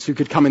coast guards who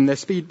could come in their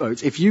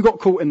speedboats. If you got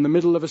caught in the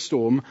middle of a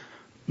storm,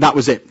 that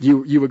was it,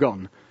 you were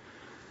gone.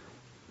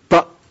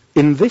 But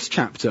in this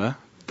chapter,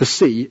 the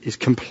sea is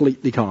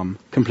completely calm,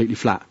 completely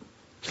flat.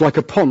 It's like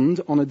a pond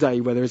on a day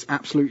where there is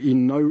absolutely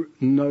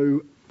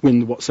no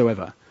wind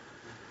whatsoever.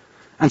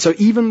 And so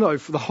even though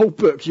for the whole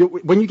book,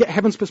 when you get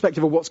heaven's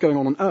perspective of what's going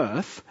on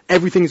earth,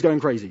 everything's going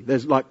crazy.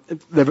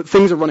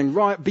 Things are running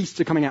riot, beasts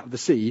are coming out of the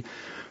sea.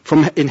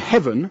 In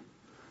heaven,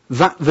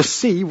 that the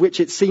sea, which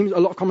it seems a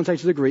lot of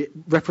commentators agree,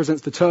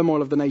 represents the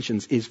turmoil of the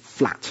nations, is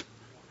flat.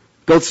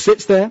 God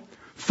sits there,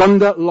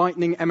 thunder,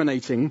 lightning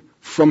emanating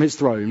from his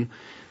throne,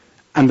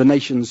 and the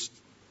nations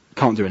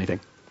can't do anything.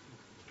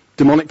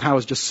 Demonic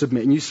powers just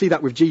submit. And you see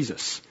that with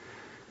Jesus.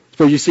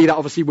 So you see that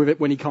obviously with it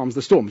when he calms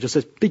the storm. He just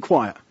says, be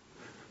quiet.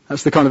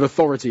 That's the kind of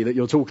authority that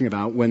you're talking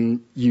about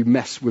when you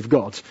mess with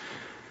God.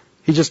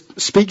 He just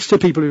speaks to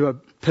people who are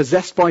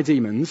possessed by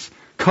demons,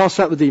 casts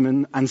out the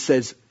demon and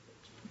says,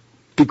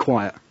 be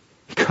quiet.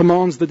 He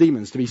commands the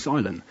demons to be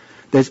silent.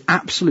 There's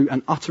absolute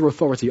and utter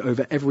authority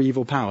over every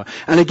evil power.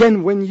 And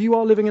again, when you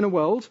are living in a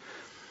world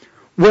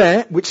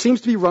which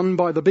seems to be run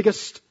by the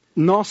biggest,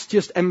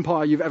 nastiest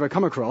empire you've ever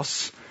come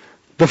across,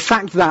 the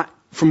fact that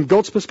from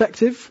God's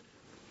perspective,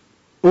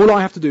 all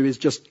I have to do is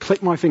just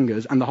click my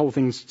fingers and the whole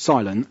thing's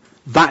silent,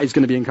 that is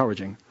going to be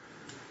encouraging.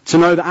 To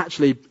know that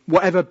actually,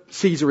 whatever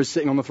Caesar is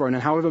sitting on the throne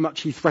and however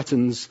much he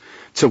threatens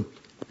to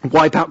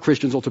wipe out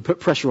Christians or to put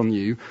pressure on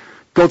you,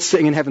 God's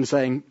sitting in heaven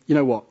saying, you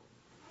know what,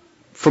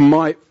 from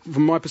my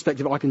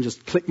perspective, I can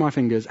just click my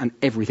fingers and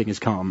everything is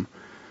calm.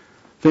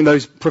 I think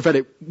those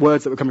prophetic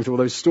words that were coming through, or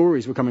those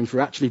stories were coming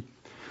through, actually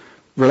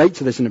relate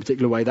to this in a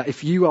particular way, that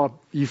if you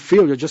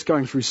feel you're just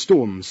going through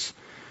storms,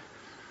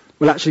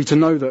 well, actually to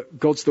know that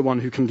God's the one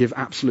who can give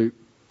absolute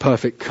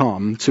perfect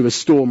calm to a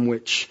storm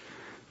which,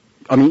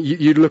 I mean,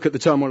 you look at the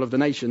turmoil of the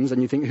nations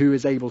and you think, who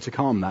is able to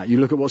calm that? You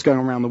look at what's going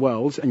on around the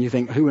world and you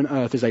think, who on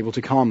earth is able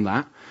to calm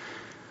that?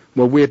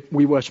 Well,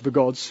 we worship a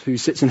God who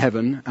sits in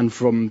heaven, and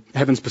from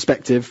heaven's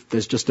perspective,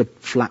 there's just a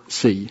flat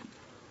sea.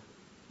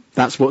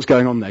 That's what's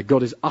going on there.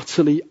 God is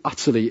utterly,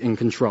 utterly in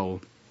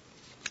control.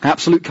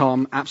 Absolute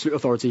calm, absolute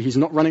authority. He's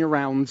not running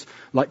around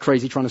like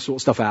crazy trying to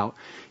sort stuff out.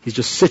 He's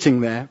just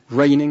sitting there,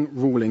 reigning,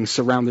 ruling,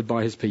 surrounded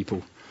by his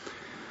people.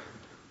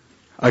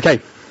 Okay,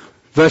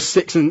 verse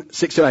 6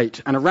 to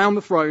 8. And around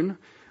the throne,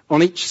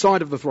 on each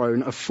side of the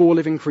throne, are 4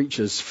 living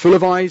creatures, full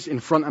of eyes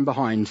in front and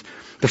behind.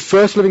 The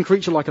first living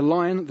creature like a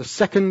lion, the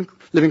second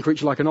living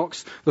creature like an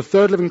ox, the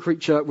third living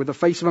creature with the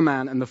face of a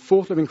man, and the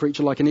fourth living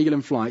creature like an eagle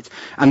in flight.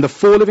 And the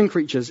 4 living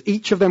creatures,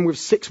 each of them with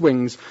 6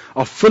 wings,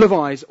 are full of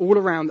eyes all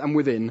around and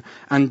within.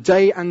 And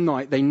day and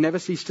night they never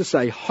cease to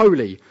say,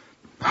 Holy,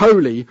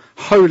 holy,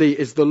 holy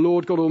is the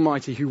Lord God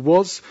Almighty, who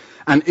was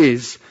and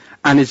is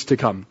to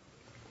come.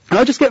 And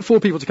I'll just get 4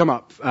 people to come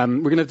up. We're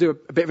going to do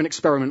a bit of an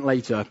experiment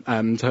later.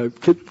 So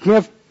can we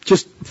have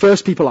just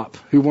first people up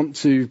who want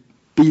to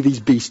be these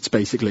beasts,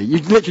 basically? You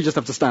literally just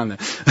have to stand there.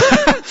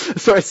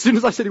 So as soon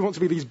as I said he wants to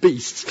be these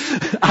beasts,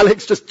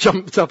 Alex just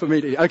jumped up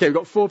immediately. Okay, we've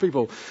got 4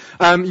 people.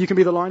 You can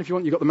be the lion if you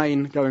want. You've got the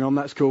mane going on.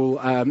 That's cool.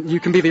 You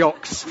can be the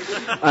ox.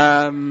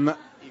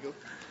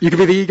 You can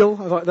be the eagle.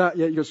 I like that.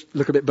 Yeah, you just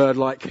look a bit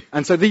bird-like.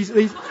 And so these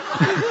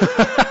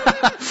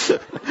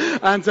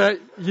and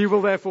you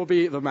will therefore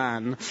be the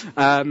man.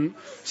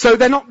 So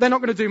they're not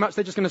going to do much.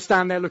 They're just going to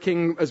stand there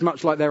looking as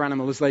much like their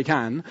animal as they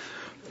can.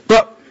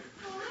 But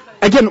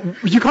again,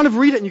 you kind of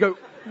read it and you go,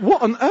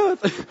 what on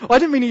earth? I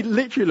didn't mean he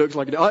literally looks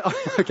like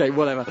it. Okay,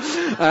 whatever.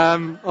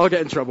 I'll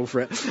get in trouble for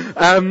it.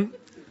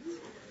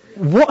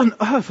 What on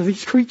earth are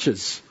these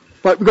creatures?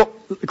 Like, we've got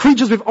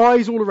creatures with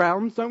eyes all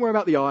around. Don't worry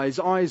about the eyes.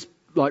 Eyes,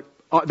 like,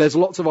 there's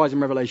lots of eyes in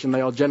Revelation.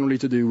 They are generally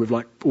to do with,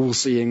 like,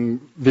 all-seeing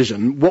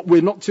vision. What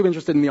we're not too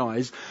interested in the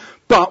eyes.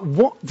 But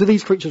what do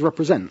these creatures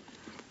represent?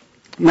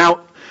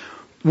 Now,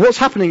 what's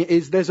happening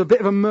is there's a bit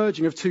of a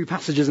merging of 2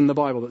 passages in the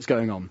Bible that's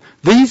going on.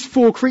 These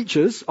 4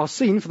 creatures are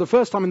seen for the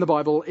first time in the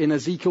Bible in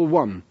Ezekiel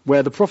 1,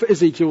 where the prophet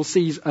Ezekiel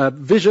sees a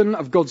vision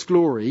of God's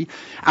glory,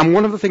 and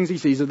one of the things he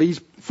sees are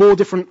these 4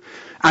 different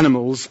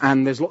animals,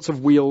 and there's lots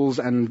of wheels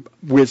and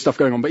weird stuff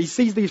going on, but he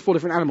sees these 4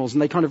 different animals,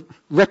 and they kind of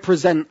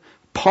represent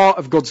part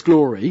of God's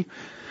glory.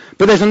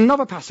 But there's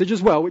another passage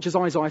as well, which is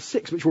Isaiah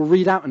 6, which we'll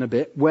read out in a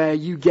bit, where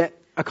you get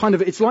a kind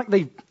of, it's like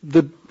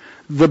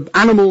the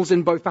animals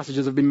in both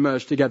passages have been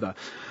merged together.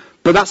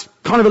 But that's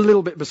kind of a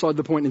little bit beside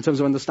the point in terms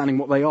of understanding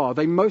what they are.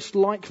 They most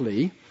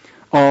likely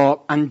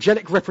are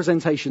angelic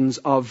representations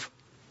of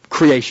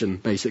creation,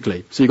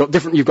 basically. So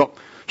you've got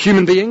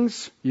human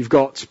beings, you've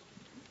got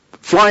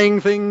flying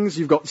things,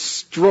 you've got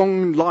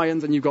strong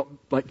lions, and you've got,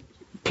 like,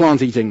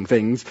 plant-eating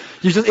things.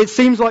 It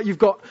seems like you've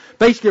got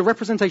basically a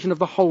representation of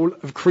the whole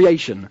of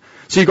creation.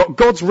 So you've got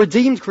God's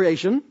redeemed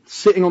creation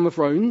sitting on the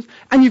thrones,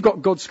 and you've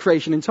got God's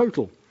creation in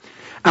total.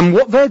 And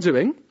what they're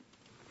doing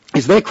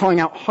is they're crying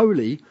out,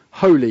 Holy,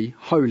 holy,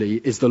 holy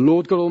is the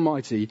Lord God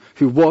Almighty,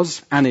 who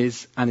was and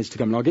is to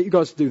come. And I'll get you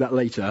guys to do that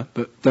later,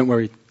 but don't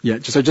worry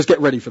yet. So just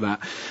get ready for that.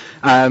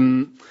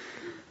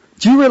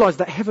 Do you realise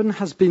that heaven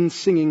has been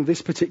singing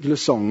this particular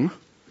song,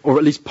 or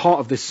at least part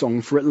of this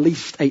song, for at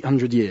least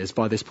 800 years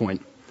by this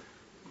point?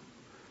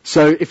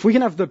 So if we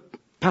can have the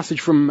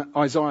passage from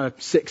Isaiah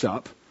 6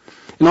 up.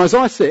 In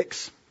Isaiah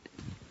 6,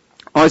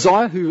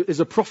 Isaiah, who is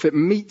a prophet,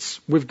 meets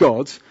with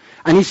God,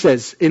 and he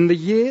says, in the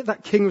year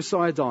that King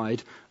Uzziah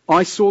died,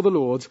 I saw the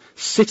Lord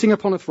sitting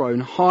upon a throne,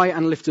 high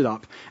and lifted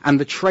up, and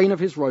the train of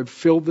his robe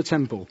filled the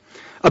temple.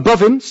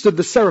 Above him stood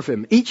the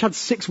seraphim. Each had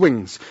 6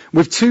 wings.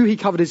 With 2 he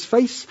covered his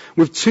face,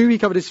 with 2 he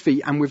covered his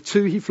feet, and with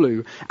 2 he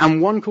flew.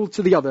 And one called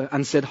to the other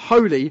and said,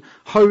 Holy,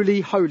 holy,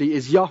 holy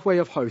is Yahweh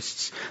of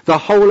hosts. The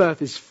whole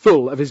earth is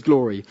full of his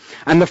glory.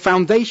 And the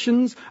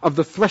foundations of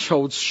the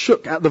thresholds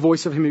shook at the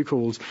voice of him who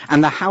called,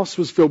 and the house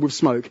was filled with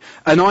smoke.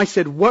 And I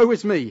said, Woe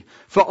is me,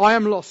 for I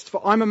am lost,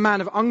 for I am a man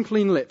of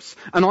unclean lips,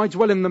 and I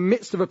dwell in the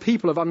midst of a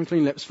people of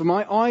unclean lips, for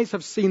my eyes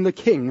have seen the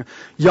King,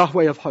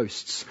 Yahweh of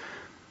hosts.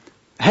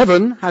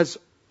 Heaven has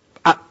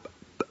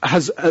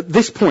at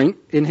this point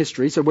in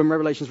history, so when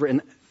Revelation's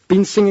written,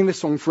 been singing this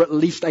song for at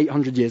least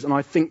 800 years, and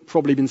I think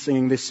probably been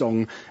singing this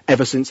song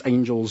ever since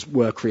angels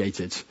were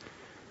created.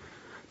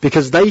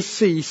 Because they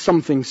see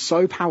something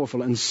so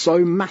powerful and so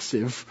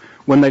massive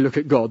when they look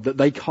at God that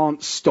they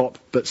can't stop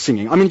but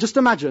singing. I mean, just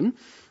imagine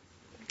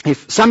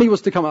if Sammy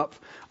was to come up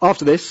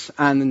after this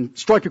and then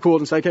strike a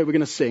chord and say, okay, we're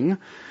going to sing,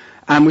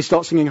 and we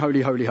start singing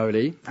Holy, Holy,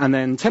 Holy, and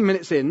then 10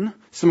 minutes in,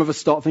 some of us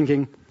start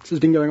thinking, this has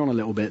been going on a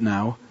little bit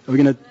now. Are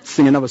we going to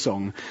sing another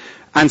song?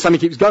 And Sammy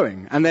keeps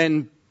going. And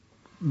then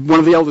one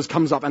of the elders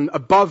comes up and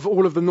above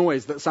all of the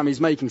noise that Sammy's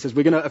making says,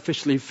 we're going to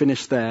officially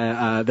finish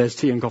there. There's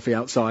tea and coffee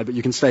outside, but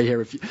you can stay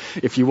here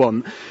if you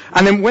want.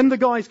 And then when the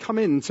guys come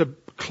in to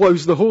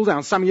close the hall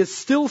down, Sammy is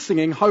still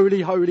singing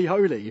Holy, Holy,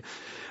 Holy.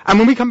 And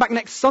when we come back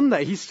next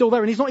Sunday, he's still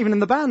there, and he's not even in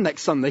the band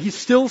next Sunday. He's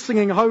still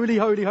singing Holy,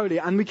 Holy, Holy.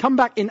 And we come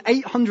back in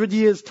 800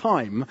 years'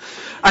 time,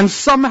 and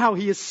somehow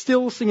he is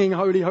still singing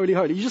Holy, Holy,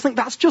 Holy. You just think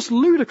that's just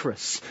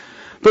ludicrous.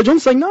 But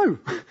John's saying, no,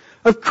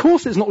 of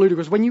course it's not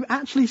ludicrous. When you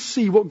actually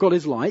see what God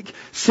is like,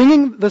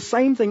 singing the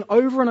same thing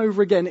over and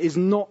over again is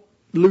not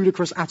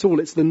ludicrous at all.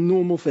 It's the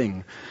normal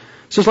thing.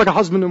 It's just like a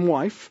husband and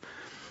wife.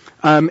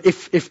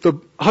 If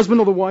the husband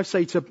or the wife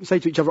say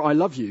to each other, I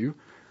love you,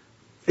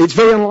 it's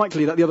very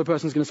unlikely that the other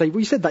person's going to say, well,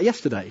 you said that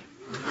yesterday.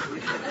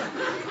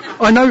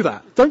 I know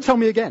that. Don't tell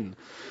me again.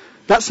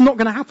 That's not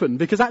going to happen,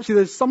 because actually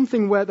there's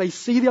something where they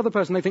see the other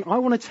person, they think, I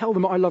want to tell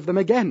them I love them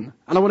again,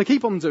 and I want to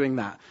keep on doing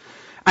that.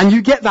 And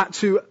you get that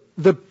to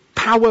the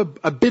power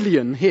a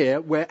billion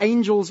here, where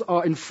angels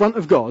are in front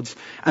of God,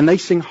 and they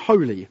sing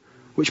holy,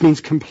 which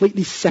means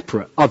completely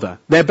separate, other.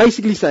 They're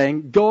basically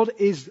saying God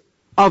is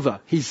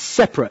other. He's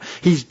separate.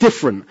 He's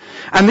different.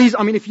 And these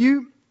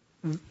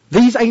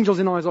angels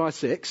in Isaiah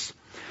 6,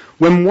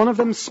 when one of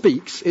them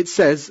speaks, it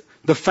says,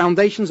 the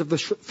foundations of the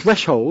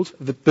threshold,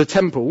 the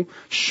temple,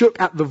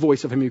 shook at the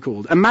voice of him who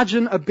called.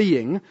 Imagine a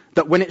being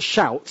that when it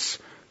shouts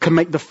can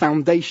make the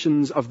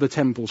foundations of the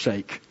temple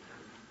shake.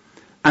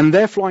 And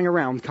they're flying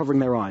around covering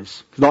their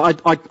eyes. I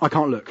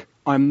can't look.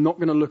 I'm not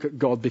going to look at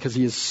God because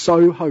he is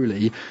so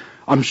holy.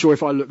 I'm sure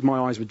if I looked, my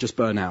eyes would just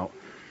burn out.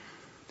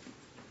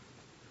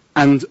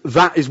 And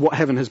that is what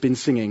heaven has been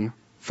singing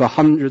for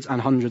hundreds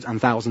and hundreds and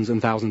thousands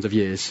of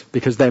years,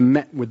 because they're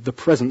met with the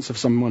presence of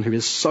someone who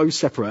is so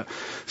separate,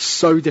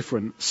 so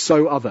different,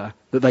 so other,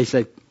 that they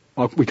say,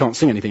 oh, we can't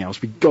sing anything else.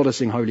 We've got to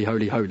sing holy,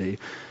 holy, holy.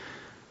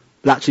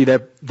 But actually,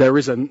 there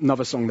is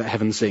another song that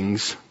heaven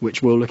sings,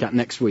 which we'll look at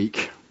next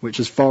week, which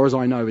as far as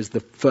I know is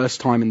the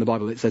first time in the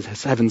Bible it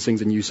says heaven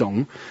sings a new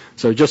song.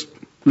 So just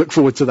look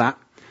forward to that.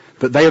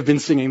 But they have been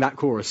singing that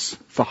chorus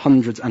for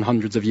hundreds and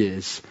hundreds of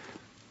years.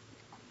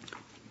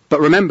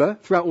 But remember,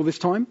 throughout all this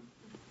time,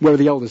 where are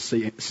the elders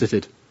sat?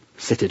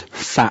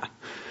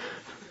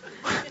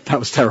 That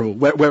was terrible.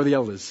 Where are the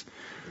elders?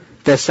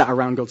 They're sat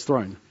around God's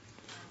throne.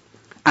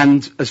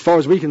 And as far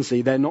as we can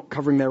see, they're not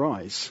covering their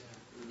eyes.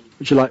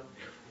 Which are like,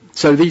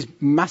 so these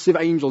massive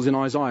angels in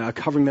Isaiah are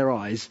covering their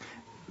eyes.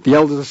 The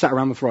elders are sat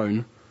around the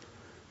throne.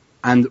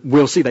 And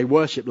we'll see they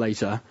worship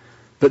later.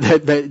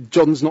 But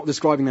John's not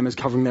describing them as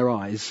covering their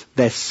eyes.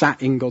 They're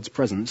sat in God's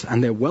presence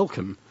and they're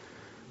welcome.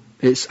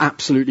 It's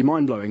absolutely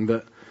mind-blowing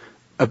that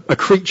a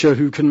creature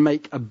who can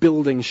make a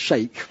building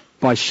shake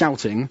by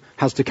shouting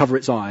has to cover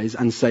its eyes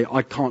and say,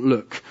 I can't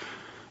look.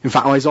 In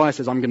fact, Isaiah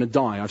says, I'm going to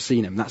die. I've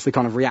seen him. That's the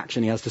kind of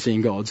reaction he has to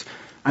seeing God.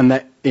 And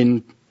that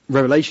in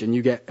Revelation,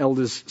 you get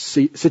elders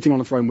sitting on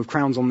a throne with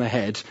crowns on their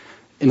head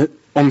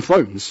on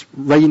thrones,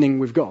 reigning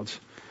with God.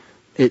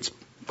 It's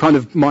kind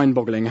of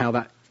mind-boggling how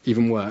that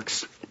even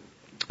works.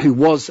 Who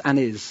was and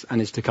is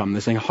to come.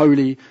 They're saying,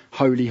 holy,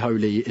 holy,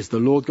 holy is the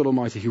Lord God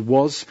Almighty, who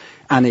was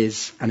and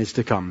is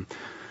to come.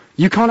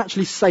 You can't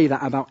actually say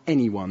that about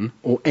anyone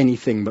or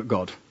anything but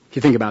God, if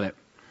you think about it.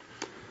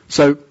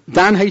 So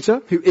Dan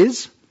Hayter, who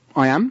is,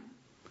 I am,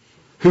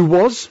 who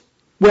was,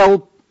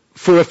 well,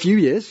 for a few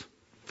years,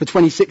 for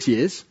 26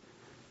 years,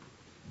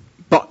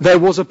 but there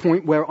was a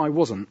point where I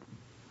wasn't.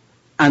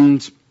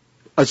 And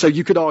so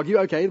you could argue,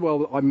 okay,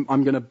 well, I'm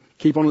going to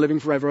keep on living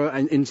forever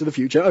and into the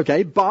future,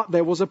 okay, but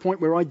there was a point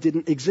where I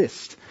didn't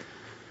exist.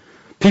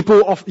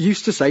 People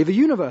used to say the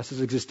universe has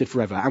existed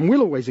forever and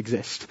will always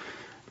exist.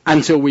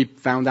 Until we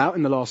found out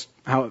in the last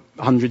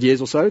 100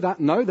 years or so that,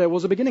 no, there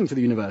was a beginning to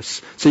the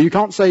universe. So you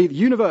can't say the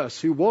universe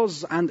who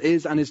was and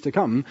is to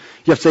come.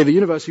 You have to say the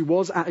universe who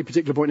was at a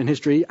particular point in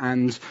history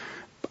and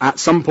at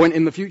some point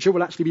in the future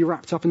will actually be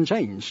wrapped up and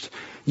changed.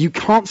 You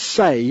can't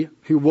say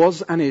who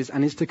was and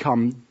is to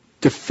come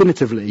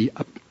definitively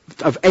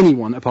of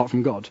anyone apart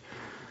from God.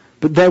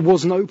 But there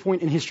was no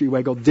point in history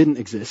where God didn't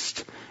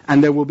exist,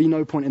 and there will be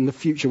no point in the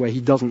future where he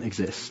doesn't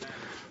exist.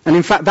 And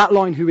in fact, that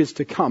line, who is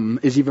to come,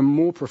 is even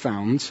more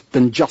profound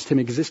than just him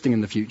existing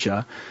in the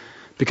future,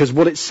 because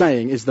what it's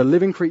saying is the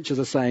living creatures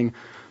are saying,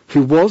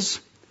 who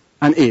was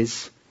and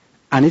is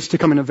to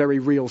come in a very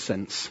real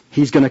sense.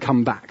 He's going to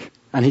come back,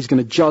 and he's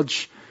going to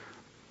judge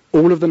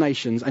all of the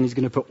nations, and he's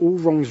going to put all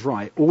wrongs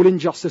right. All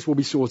injustice will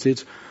be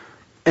sorted.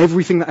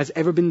 Everything that has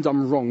ever been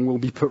done wrong will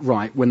be put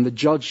right when the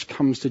judge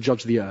comes to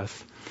judge the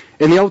earth.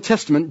 In the Old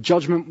Testament,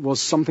 judgment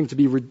was something to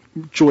be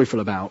joyful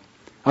about.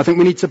 I think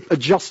we need to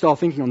adjust our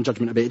thinking on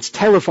judgment a bit. It's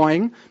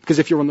terrifying, because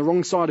if you're on the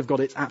wrong side of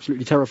God, it's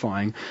absolutely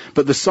terrifying.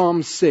 But the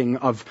Psalms sing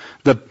of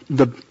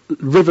the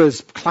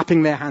rivers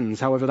clapping their hands,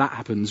 however that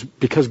happens,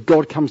 because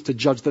God comes to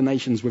judge the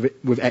nations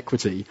with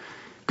equity.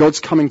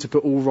 God's coming to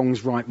put all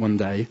wrongs right one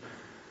day.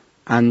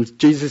 And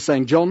Jesus is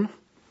saying, John,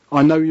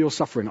 I know you're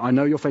suffering. I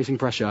know you're facing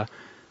pressure.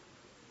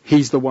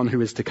 He's the one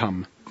who is to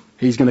come.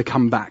 He's going to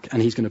come back,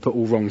 and he's going to put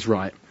all wrongs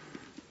right.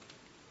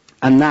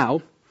 And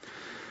now,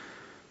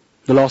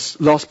 the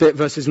last bit,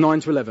 verses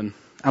 9 to 11.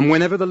 And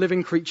whenever the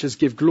living creatures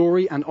give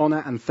glory and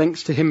honour and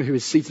thanks to him who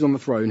is seated on the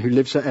throne, who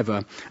lives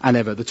forever and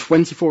ever, the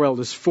 24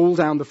 elders fall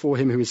down before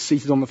him who is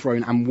seated on the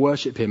throne and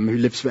worship him who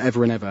lives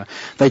forever and ever.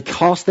 They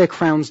cast their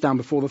crowns down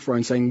before the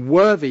throne, saying,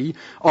 Worthy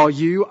are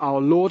you,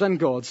 our Lord and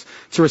God,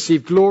 to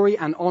receive glory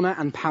and honour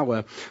and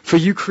power. For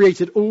you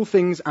created all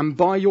things, and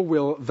by your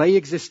will they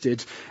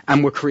existed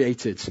and were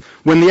created.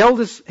 When the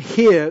elders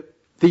hear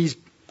these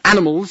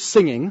animals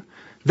singing,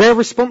 their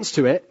response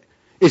to it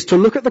is to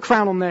look at the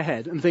crown on their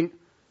head and think,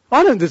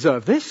 I don't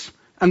deserve this.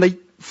 And they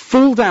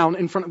fall down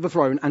in front of the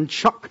throne and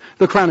chuck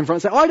the crown in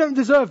front and say, I don't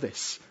deserve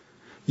this.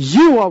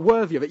 You are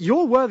worthy of it.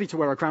 You're worthy to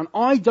wear a crown.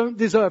 I don't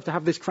deserve to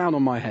have this crown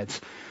on my head.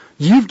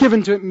 You've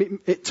given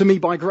it to me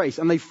by grace.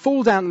 And they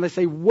fall down and they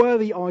say,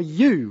 worthy are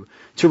you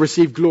to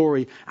receive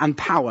glory and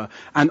power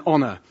and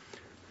honor.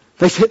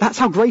 They say, that's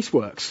how grace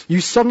works.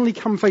 You suddenly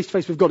come face to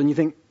face with God and you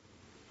think,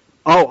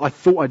 oh, I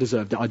thought I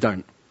deserved it. I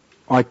don't.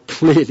 I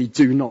clearly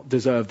do not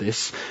deserve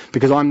this,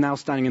 because I'm now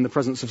standing in the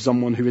presence of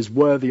someone who is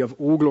worthy of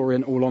all glory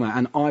and all honor,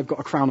 and I've got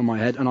a crown on my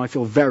head, and I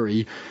feel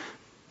very,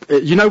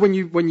 you know, when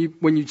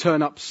you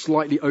turn up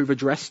slightly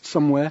overdressed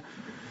somewhere,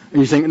 and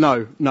you think,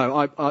 no,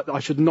 I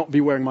should not be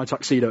wearing my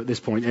tuxedo at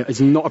this point. It's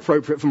not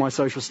appropriate for my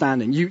social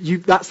standing.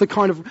 That's the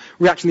kind of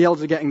reaction the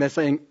elders are getting. They're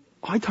saying,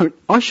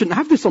 I shouldn't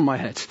have this on my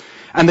head.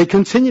 And they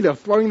continue, they're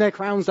throwing their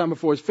crowns down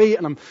before his feet,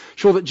 and I'm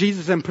sure that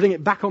Jesus is then putting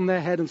it back on their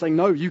head and saying,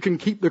 no, you can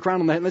keep the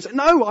crown on their head. And they say,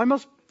 no, I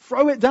must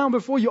throw it down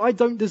before you. I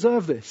don't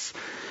deserve this.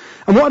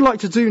 And what I'd like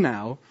to do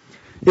now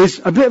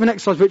is a bit of an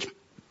exercise which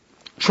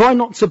try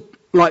not to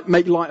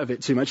make light of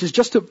it too much. It's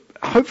just to,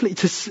 hopefully,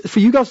 for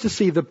you guys to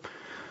see the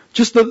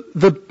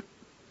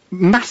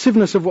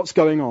massiveness of what's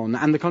going on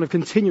and the kind of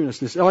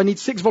continuousness. I need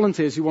 6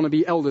 volunteers who want to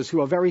be elders who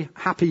are very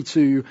happy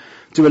to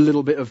do a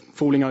little bit of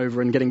falling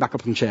over and getting back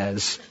up on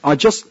chairs.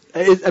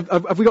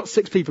 Have we got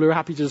 6 people who are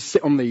happy to just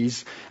sit on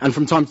these, and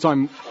from time to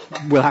time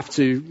we'll have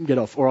to get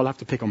off, or I'll have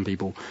to pick on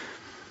people?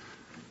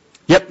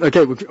 Yep,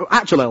 okay,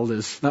 actual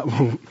elders. That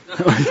will.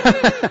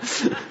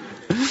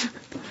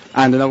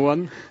 And another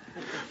one.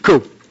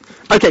 Cool.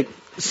 Okay,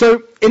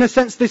 so in a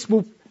sense this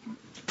will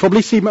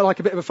probably seem like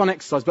a bit of a fun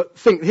exercise, but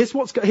think, here's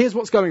what's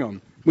going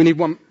on. We need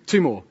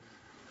 2 more.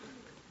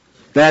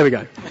 There we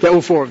go. Get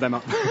all 4 of them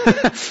up.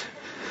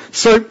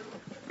 So,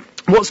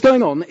 what's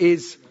going on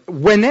is,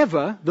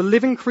 whenever the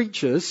living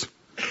creatures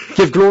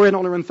give glory and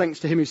honor and thanks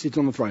to him who's seated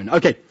on the throne.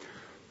 Okay,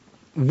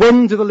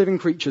 when do the living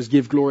creatures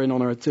give glory and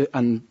honor to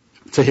him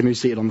who's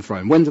seated on the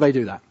throne? When do they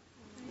do that?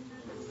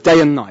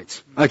 Day and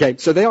night. Okay,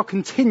 so they are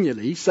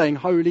continually saying,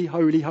 holy,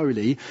 holy,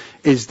 holy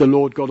is the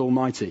Lord God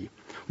Almighty.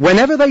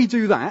 Whenever they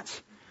do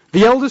that,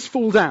 the elders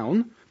fall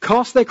down,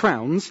 cast their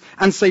crowns,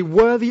 and say,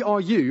 worthy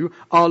are you,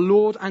 our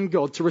Lord and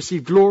God, to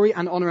receive glory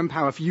and honor and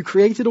power, for you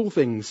created all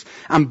things,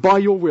 and by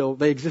your will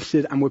they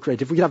existed and were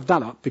created. If we could have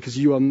that up, because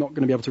you are not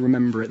going to be able to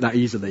remember it that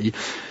easily.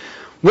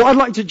 What I'd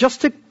like to,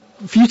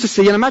 for you to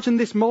see, and imagine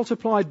this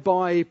multiplied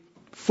by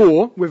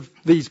 4 with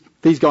these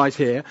guys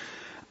here,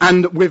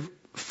 and with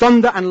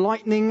thunder and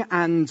lightning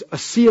and a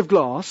sea of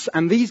glass,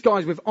 and these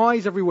guys with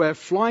eyes everywhere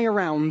flying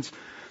around.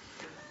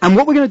 And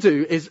what we're going to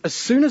do is, as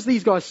soon as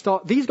these guys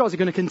start, these guys are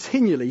going to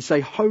continually say,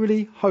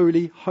 holy,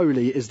 holy,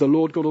 holy is the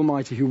Lord God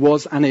Almighty, who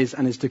was and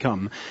is to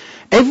come.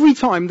 Every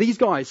time these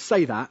guys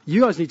say that,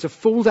 you guys need to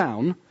fall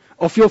down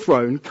off your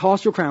throne,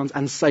 cast your crowns,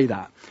 and say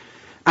that.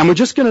 And we're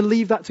just going to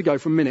leave that to go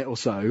for a minute or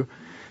so,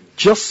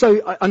 just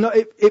so, I know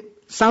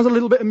it sounds a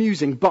little bit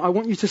amusing, but I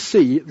want you to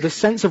see the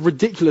sense of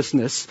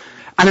ridiculousness.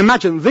 And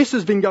imagine, this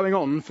has been going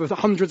on for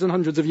hundreds and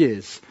hundreds of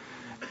years.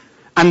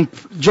 And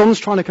John's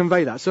trying to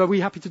convey that. So are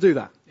we happy to do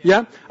that?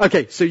 Yeah?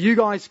 Okay, so you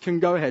guys can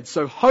go ahead.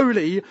 So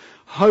holy,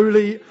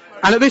 holy,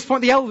 and at this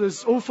point the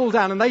elders all fall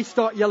down and they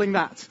start yelling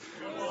that.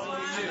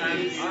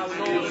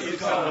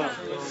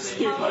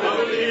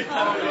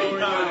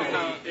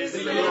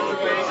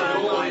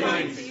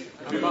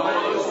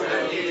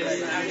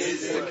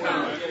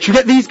 Should we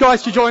get these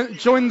guys to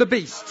join the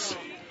beasts?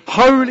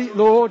 Holy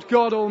Lord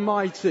God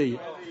Almighty.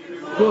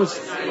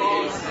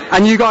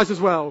 And you guys as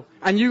well.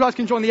 And you guys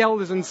can join the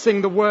elders and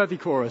sing the worthy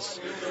chorus.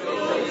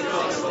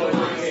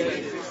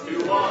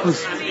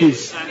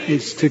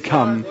 Is to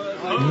come.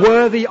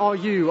 Worthy are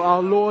you,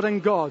 our Lord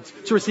and God,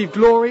 to receive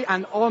glory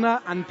and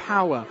honor and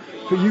power.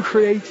 For you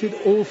created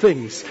all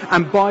things,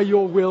 and by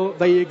your will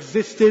they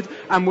existed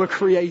and were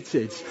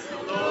created.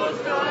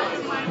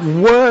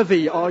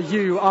 Worthy are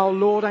you, our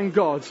Lord and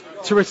God,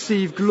 to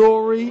receive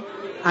glory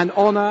and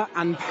honor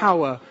and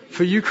power.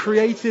 For you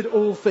created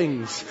all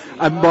things,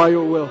 and by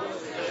your will.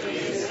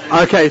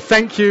 Okay,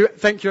 thank you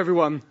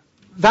everyone.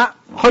 That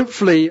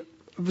hopefully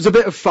was a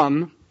bit of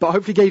fun, but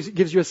hopefully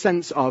gives you a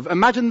sense of,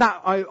 imagine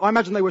that, I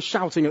imagine they were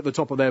shouting at the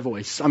top of their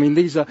voice. I mean,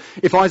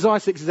 if Isaiah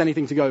 6 is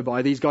anything to go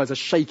by, these guys are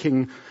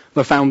shaking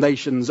the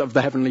foundations of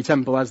the heavenly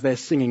temple as they're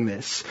singing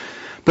this.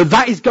 But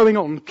that is going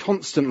on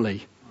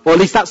constantly. Or at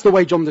least that's the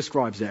way John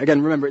describes it.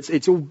 Again, remember,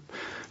 it's all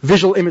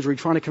visual imagery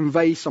trying to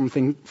convey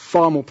something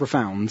far more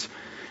profound.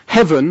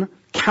 Heaven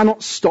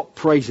cannot stop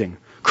praising.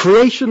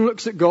 Creation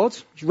looks at God,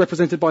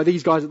 represented by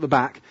these guys at the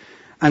back,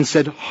 and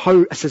says,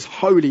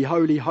 holy,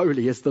 holy,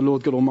 holy is the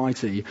Lord God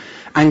Almighty.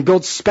 And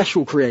God's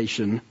special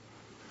creation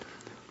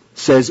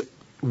says,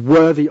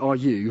 worthy are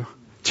you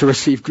to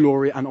receive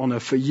glory and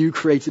honor, for you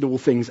created all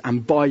things,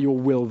 and by your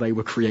will they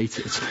were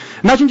created.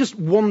 Imagine just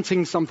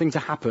wanting something to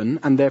happen,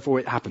 and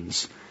therefore it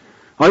happens.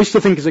 I used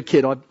to think as a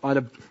kid, I had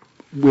a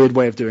weird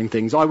way of doing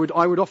things. I would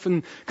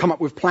often come up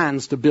with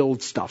plans to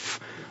build stuff.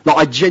 Like,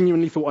 I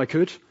genuinely thought I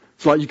could.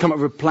 It's like you come up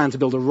with a plan to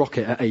build a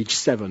rocket at age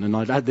 7, and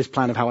I'd had this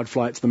plan of how I'd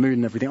fly it to the moon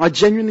and everything. I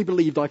genuinely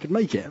believed I could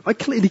make it. I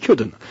clearly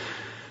couldn't.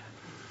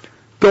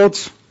 God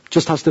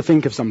just has to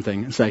think of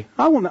something and say,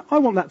 I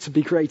want that to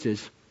be created.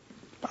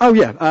 oh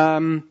yeah,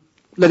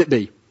 let it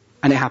be.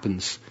 And it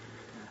happens.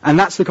 And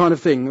that's the kind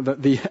of thing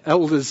that the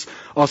elders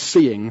are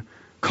seeing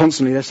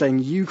constantly. They're saying,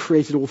 you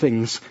created all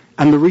things,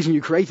 and the reason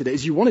you created it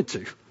is you wanted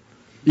to.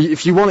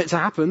 If you want it to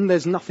happen,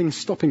 there's nothing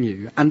stopping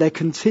you. And they're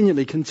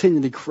continually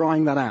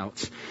crying that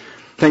out.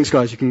 Thanks,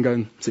 guys. You can go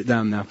and sit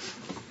down now.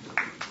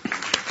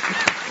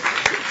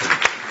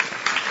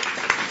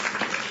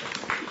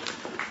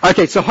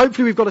 Okay, so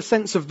hopefully we've got a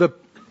sense of the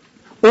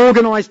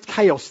organised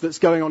chaos that's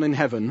going on in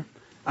heaven.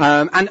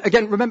 And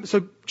again, remember,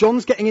 so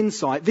John's getting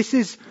insight. This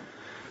is,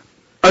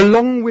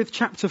 along with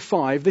chapter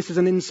 5, this is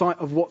an insight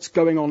of what's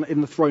going on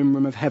in the throne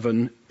room of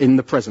heaven in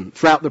the present,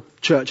 throughout the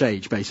church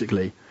age,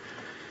 basically.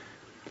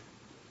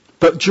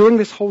 But during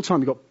this whole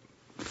time, we've got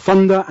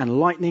thunder and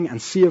lightning and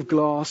sea of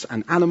glass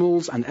and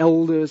animals and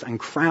elders and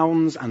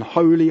crowns and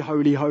holy,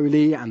 holy,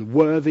 holy and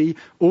worthy.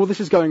 All this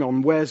is going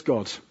on. Where's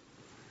God?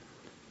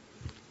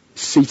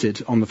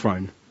 Seated on the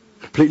throne.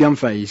 Completely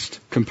unfazed,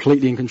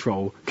 completely in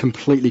control,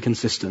 completely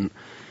consistent.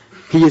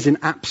 He is in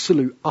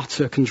absolute,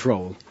 utter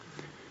control.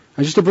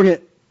 And just to bring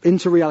it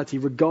into reality,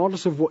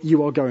 regardless of what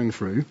you are going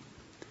through,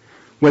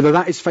 whether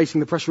that is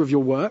facing the pressure of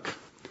your work,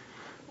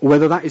 or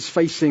whether that is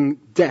facing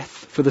death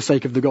for the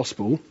sake of the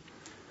gospel,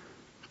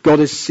 God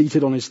is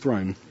seated on his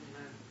throne.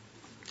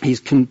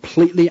 He's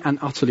completely and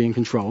utterly in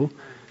control.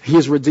 He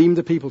has redeemed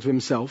the people to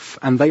himself,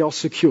 and they are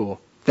secure.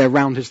 They're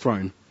round his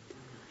throne.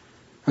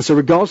 And so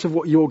regardless of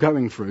what you're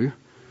going through,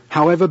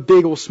 however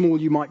big or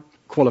small you might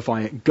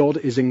qualify it, God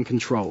is in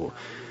control.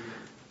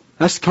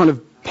 That's kind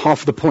of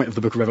half the point of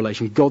the book of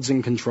Revelation. God's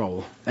in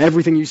control.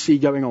 Everything you see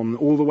going on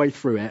all the way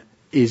through it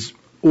is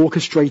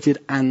orchestrated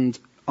and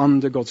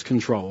under God's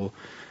control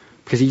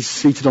because he's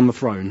seated on the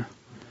throne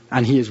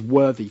and he is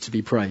worthy to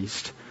be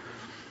praised.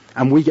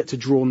 And we get to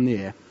draw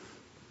near.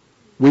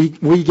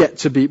 We get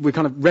to be, we're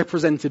kind of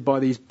represented by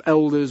these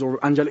elders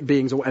or angelic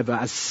beings or whatever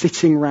as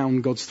sitting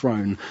round God's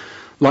throne.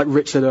 Like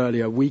Rich said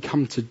earlier, we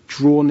come to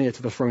draw near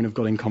to the throne of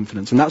God in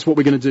confidence. And that's what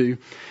we're going to do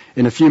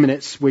in a few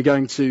minutes. We're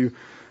going to,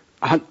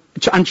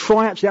 and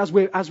try actually,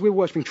 as we're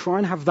worshiping, try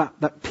and have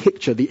that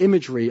picture, the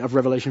imagery of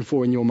Revelation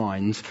 4 in your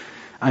mind,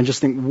 and just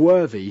think,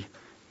 worthy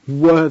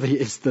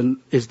is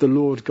the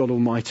Lord God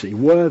Almighty.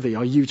 Worthy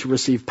are you to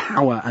receive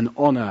power and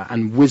honour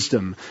and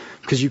wisdom,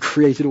 because you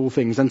created all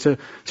things. And to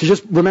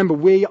just remember,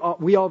 we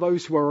are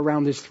those who are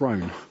around his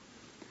throne.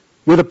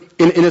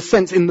 In a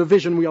sense, in the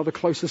vision, we are the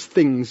closest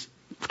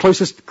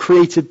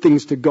created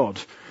things to God.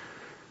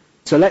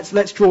 So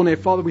let's draw near.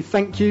 Father, we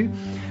thank you.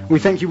 We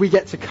thank you we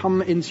get to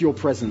come into your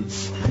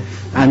presence.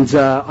 And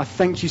I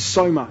thank you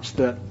so much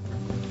that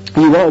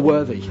you are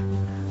worthy.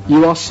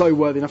 You are so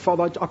worthy. Now,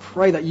 Father, I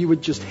pray that you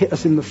would just hit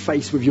us in the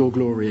face with your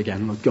glory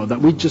again, Lord God,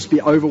 that we'd just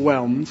be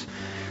overwhelmed.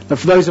 That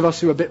for those of us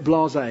who are a bit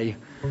blasé,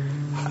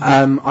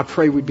 I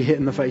pray we'd be hit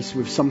in the face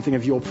with something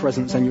of your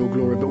presence and your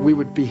glory, but we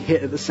would be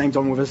hit at the same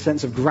time with a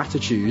sense of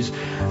gratitude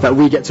that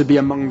we get to be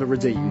among the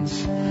redeemed.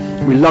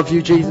 We love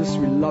you, Jesus.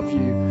 We love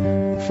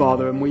you,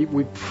 Father, and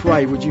we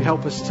pray, would you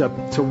help us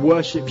to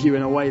worship you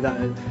in a way that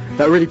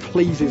really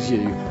pleases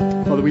you.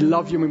 Father, we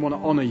love you and we want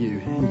to honour you.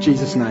 In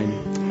Jesus' name,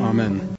 amen.